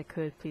as long as I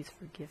could. Please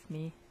forgive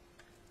me.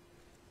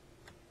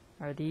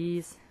 Are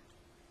these?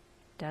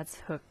 Dad's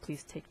hook.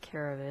 Please take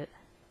care of it.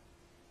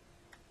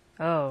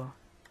 Oh.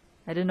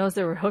 I didn't notice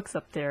there were hooks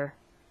up there.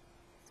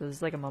 So this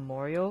is like a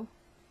memorial?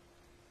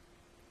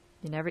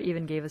 You never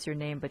even gave us your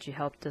name, but you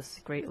helped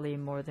us greatly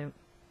more than...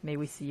 May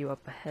we see you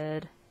up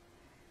ahead.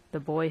 The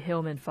boy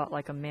Hillman fought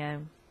like a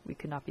man. We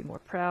could not be more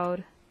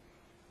proud.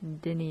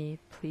 Dinny,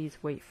 please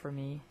wait for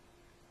me.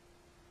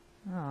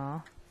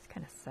 Aw, it's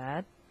kind of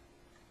sad.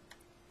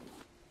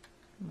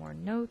 More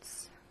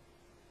notes.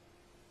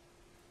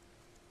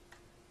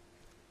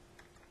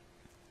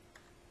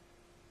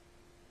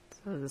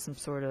 So this is some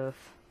sort of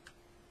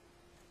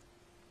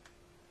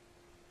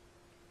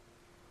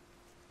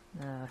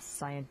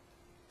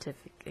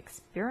scientific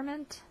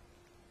experiment.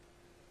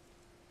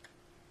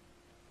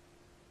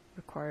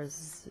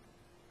 Requires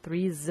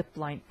 3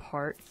 zipline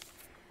parts.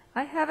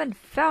 I haven't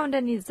found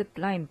any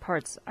zipline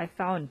parts. I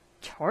found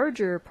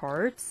charger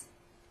parts.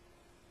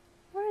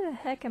 Where the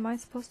heck am I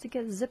supposed to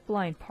get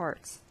zipline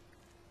parts?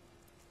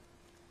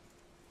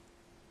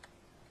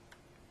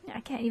 I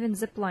can't even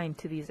zipline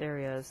to these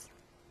areas.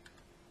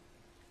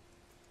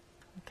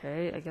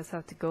 Okay, I guess I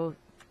have to go...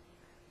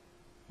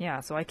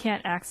 Yeah, so I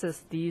can't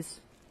access these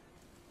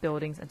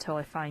buildings until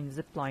I find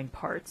zipline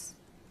parts.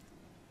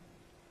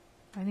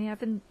 I mean, I've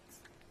been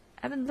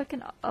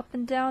looking up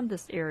and down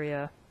this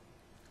area.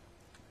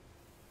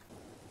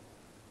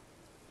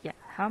 Yeah,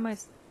 how am I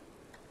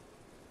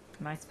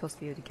supposed to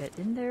be able to get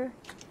in there?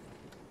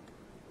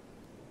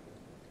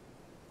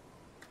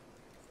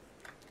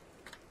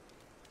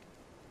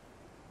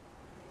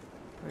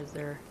 Or is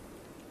there...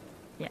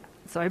 Yeah,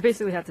 so I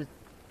basically have to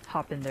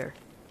hop in there.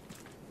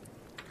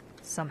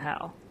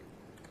 Somehow.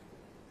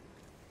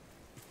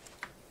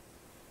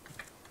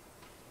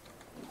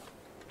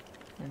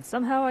 And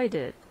somehow I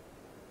did.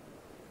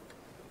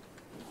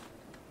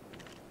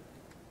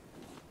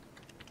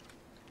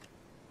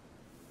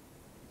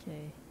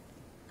 Okay.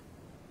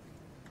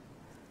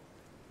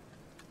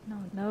 No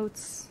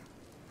notes.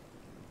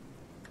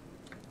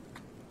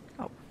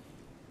 Oh.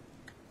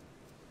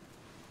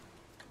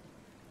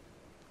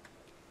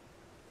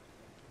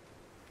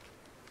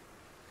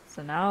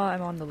 So now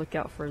I'm on the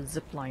lookout for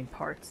zipline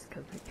parts,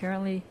 because I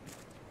apparently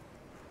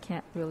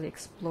can't really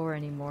explore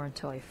anymore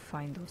until I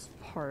find those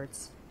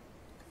parts.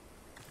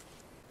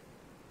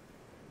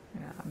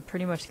 Yeah, I'm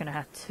pretty much gonna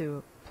have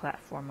to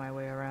platform my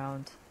way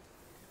around.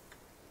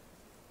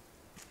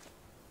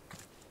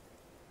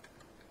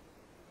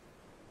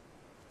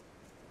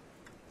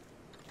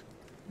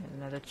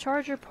 Another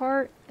charger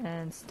part,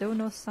 and still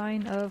no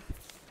sign of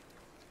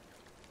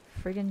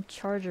friggin'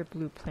 charger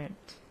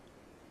blueprint.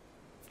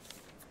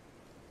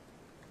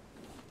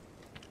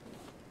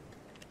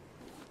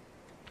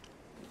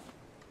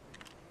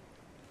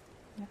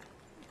 Yeah.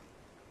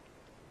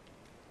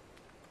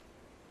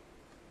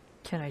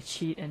 Can I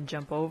cheat and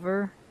jump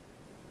over?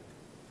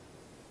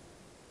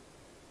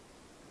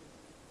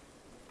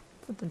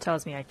 Something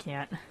tells me I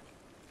can't.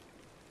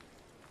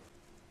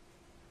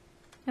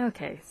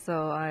 Okay,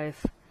 so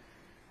I've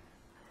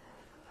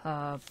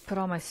put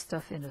all my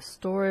stuff into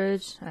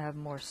storage. I have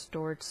more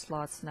storage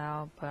slots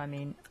now, but I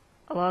mean,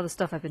 a lot of the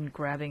stuff I've been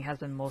grabbing has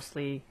been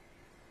mostly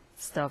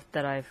stuff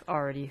that I've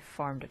already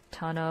farmed a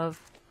ton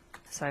of,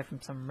 aside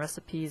from some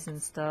recipes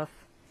and stuff.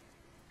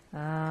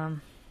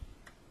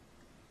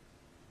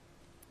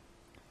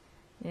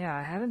 Yeah,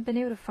 I haven't been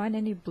able to find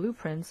any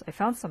blueprints. I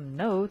found some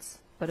notes,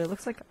 but it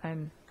looks like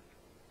I'm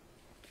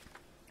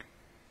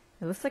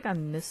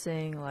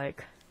missing,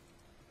 like...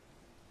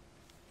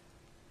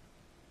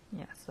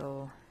 Yeah,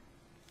 so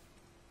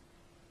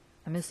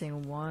I'm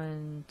missing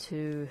 1,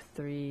 2,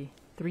 3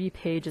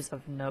 pages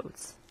of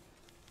notes.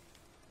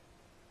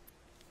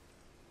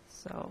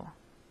 So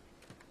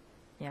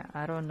yeah,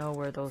 I don't know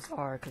where those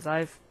are, because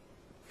I've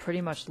pretty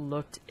much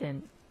looked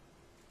in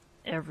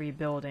every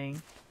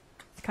building.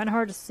 It's kind of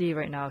hard to see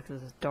right now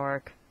because it's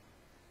dark.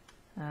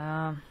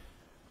 I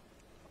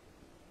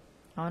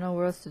don't know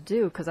what else to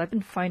do, because I've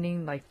been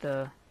finding like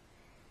the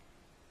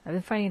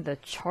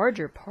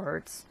charger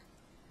parts,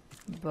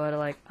 but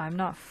like I'm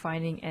not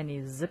finding any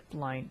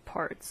zipline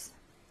parts.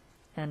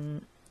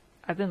 And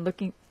I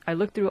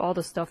looked through all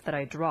the stuff that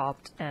I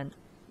dropped, and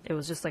it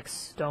was just like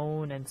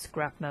stone and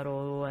scrap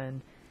metal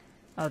and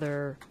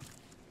other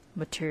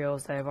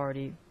materials that I've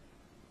already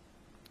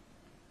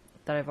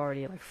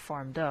like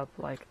farmed up.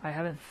 Like, I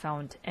haven't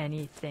found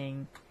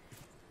anything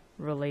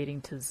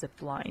relating to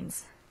zip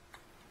lines.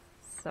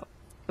 So,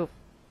 oh,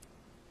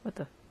 what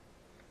the?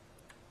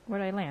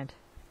 Where'd I land?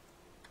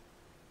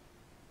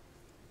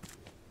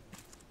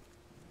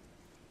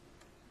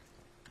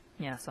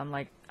 Yeah, so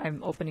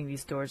I'm opening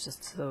these doors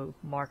just to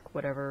mark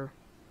whatever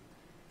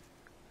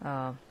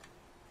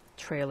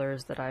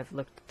trailers that I've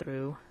looked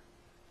through.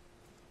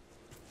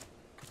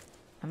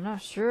 I'm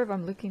not sure if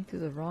I'm looking through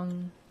the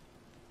wrong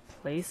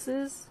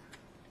places.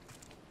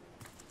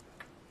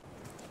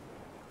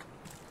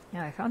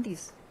 Yeah, I found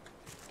these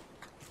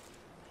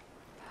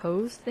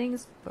hose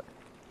things, but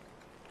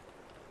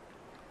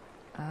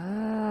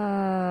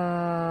oh.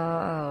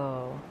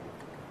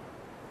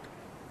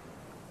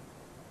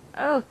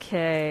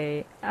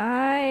 Okay,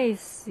 I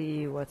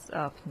see what's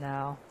up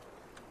now.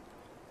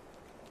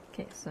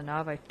 Okay, so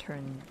now if I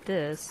turn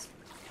this,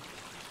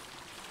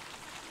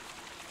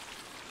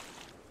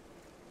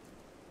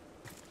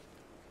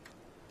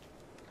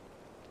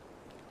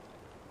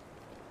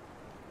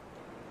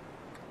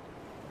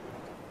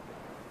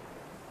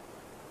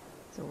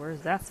 so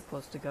where's that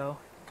supposed to go?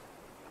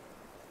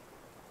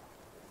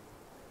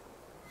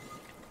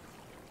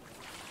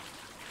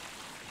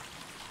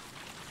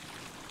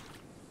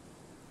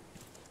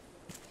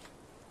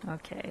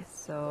 Okay,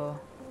 so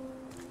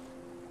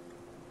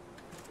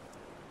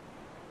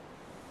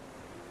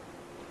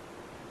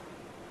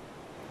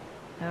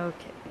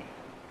okay.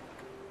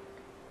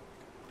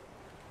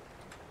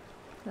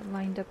 Is that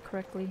lined up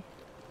correctly?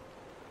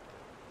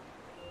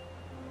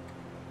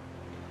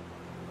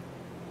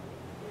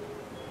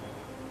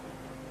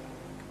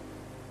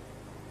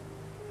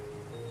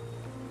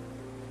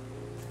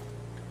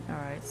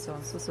 Alright, so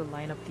I'm supposed to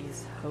line up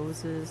these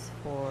hoses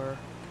for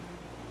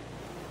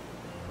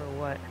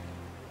what?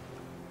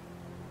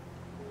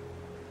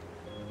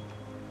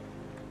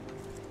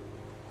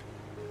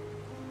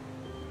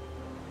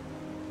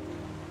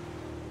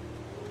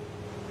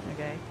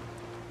 Okay.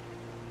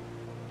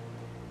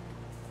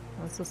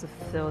 I'm supposed to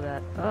fill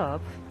that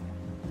up.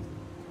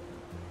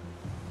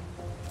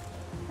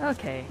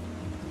 Okay.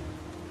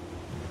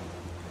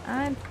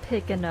 I'm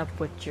picking up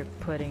what you're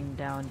putting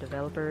down,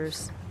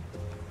 developers.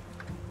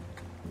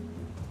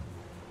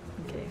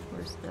 Okay,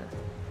 where's the...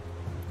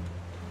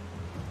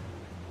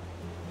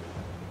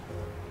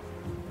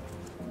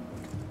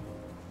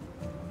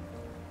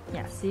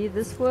 Yeah, see,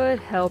 this would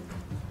help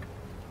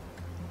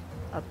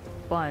a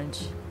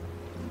bunch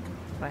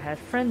if I had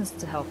friends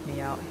to help me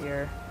out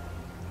here.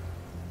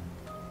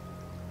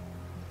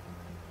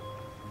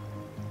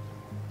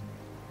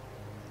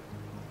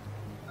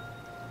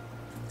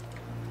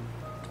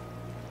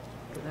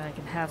 Then I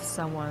can have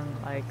someone,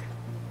 like,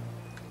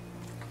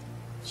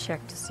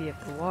 check to see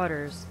if the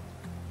water's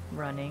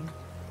running.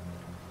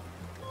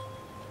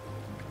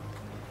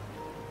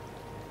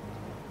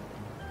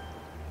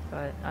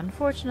 But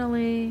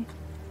unfortunately,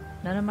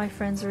 none of my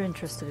friends are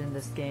interested in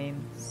this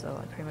game, so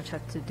I pretty much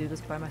have to do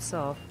this by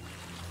myself.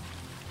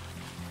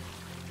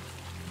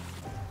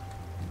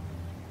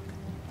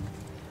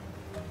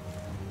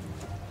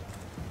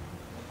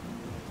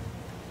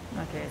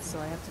 Okay, so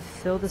I have to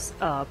fill this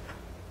up.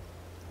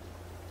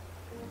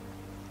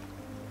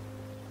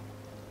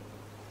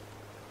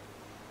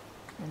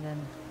 And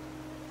then,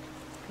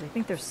 I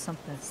think there's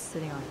something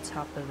sitting on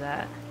top of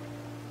that.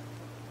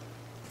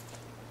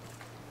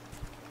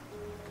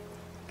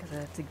 Because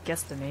I have to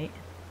guesstimate.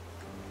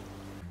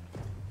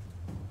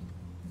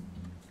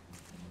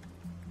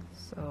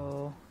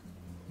 So,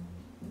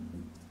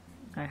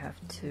 I have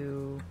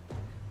to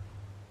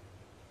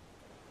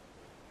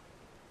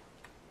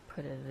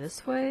put it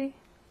this way.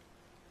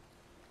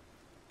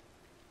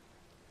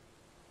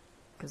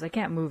 Because I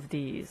can't move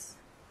these.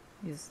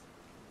 These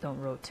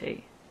don't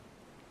rotate.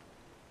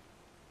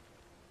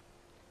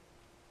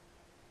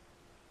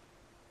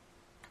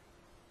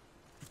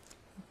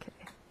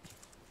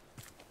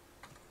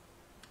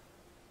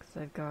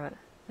 I've got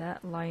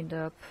that lined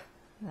up,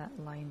 that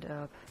lined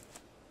up.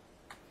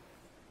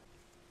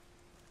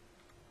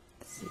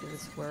 Let's see if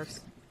this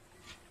works.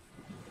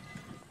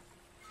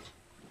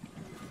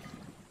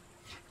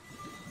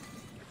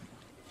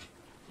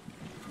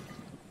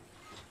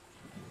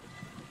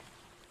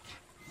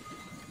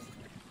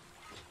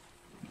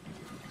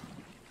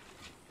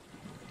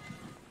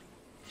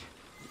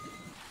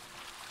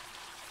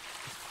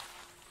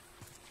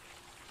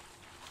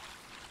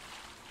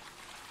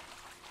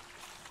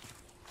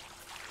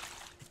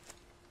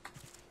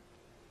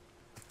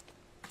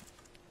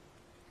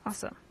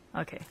 Awesome.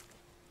 Okay.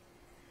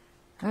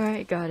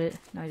 Alright, got it.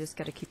 Now I just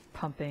gotta keep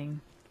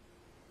pumping.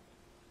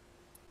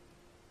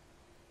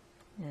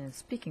 And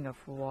speaking of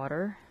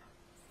water,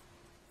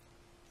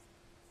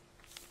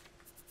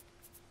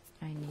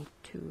 I need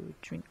to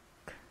drink.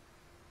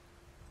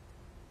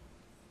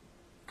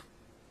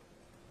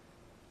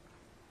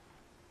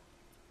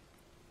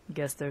 I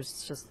guess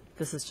this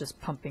is just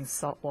pumping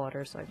salt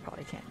water, so I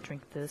probably can't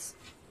drink this.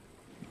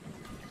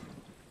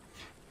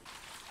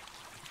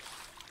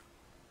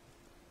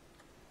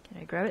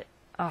 Can I grab it?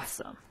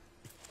 Awesome.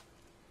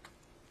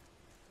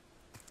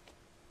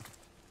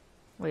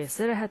 Wait, it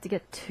said I had to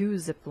get 2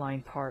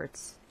 zipline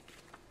parts.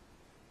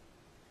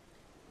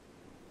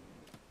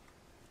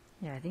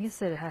 Yeah, I think it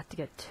said I had to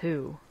get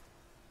 2.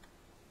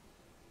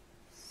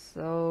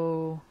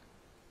 So...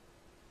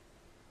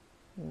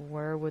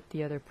 where would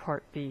the other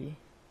part be?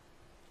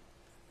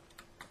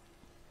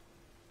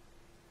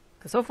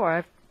 Because so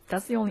far,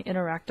 that's the only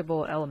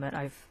interactable element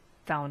I've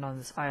found on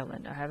this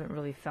island. I haven't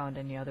really found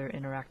any other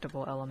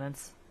interactable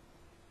elements.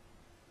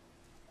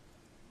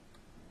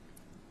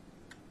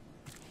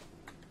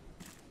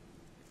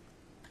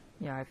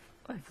 Yeah,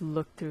 I've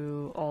looked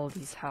through all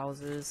these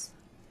houses.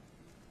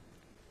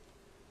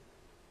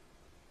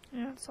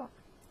 Yeah,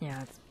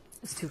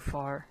 it's too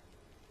far.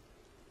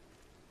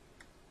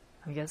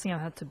 I'm guessing I'll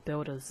have to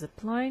build a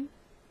zip line.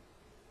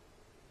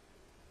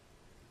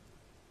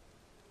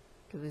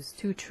 Because there's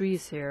 2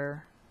 trees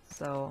here,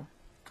 so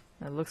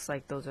it looks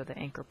like those are the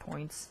anchor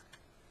points.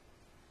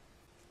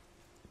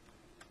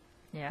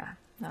 Yeah,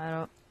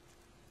 I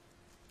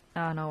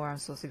don't know where I'm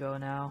supposed to go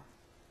now.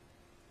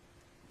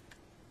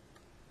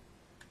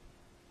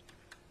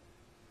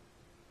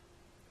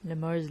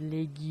 Lamar's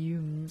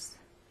legumes.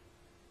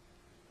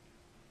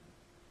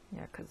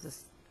 Yeah,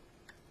 because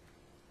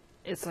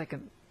it's like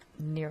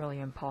nearly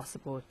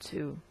impossible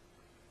to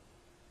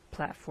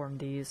platform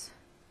these.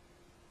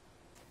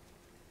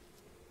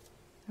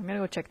 I'm gonna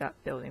go check that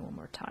building one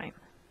more time.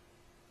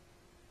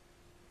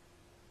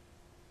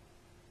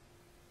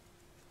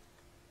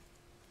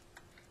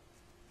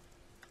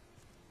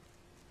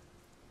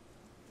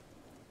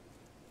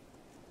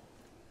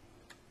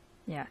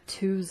 Yeah,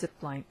 3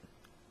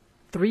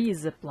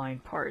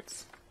 zipline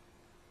parts.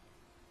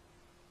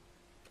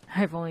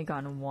 I've only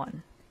gotten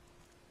 1.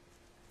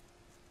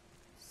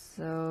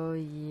 So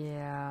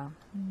yeah,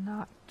 I'm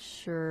not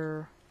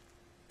sure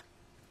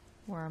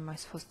where am I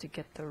supposed to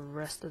get the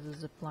rest of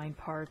the zipline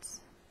parts.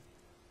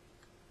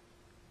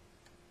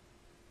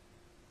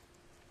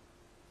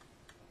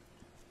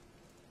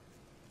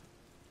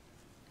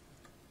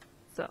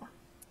 So,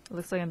 it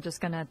looks like I'm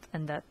just gonna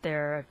end that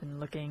there. I've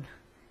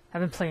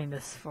been playing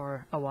this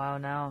for a while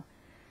now.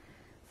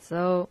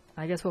 So,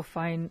 I guess we'll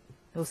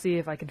see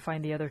if I can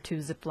find the other 2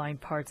 zipline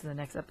parts in the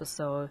next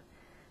episode.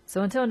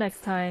 So until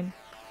next time,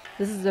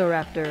 this is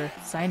ZeroRaptor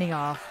signing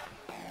off.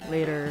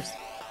 Laters.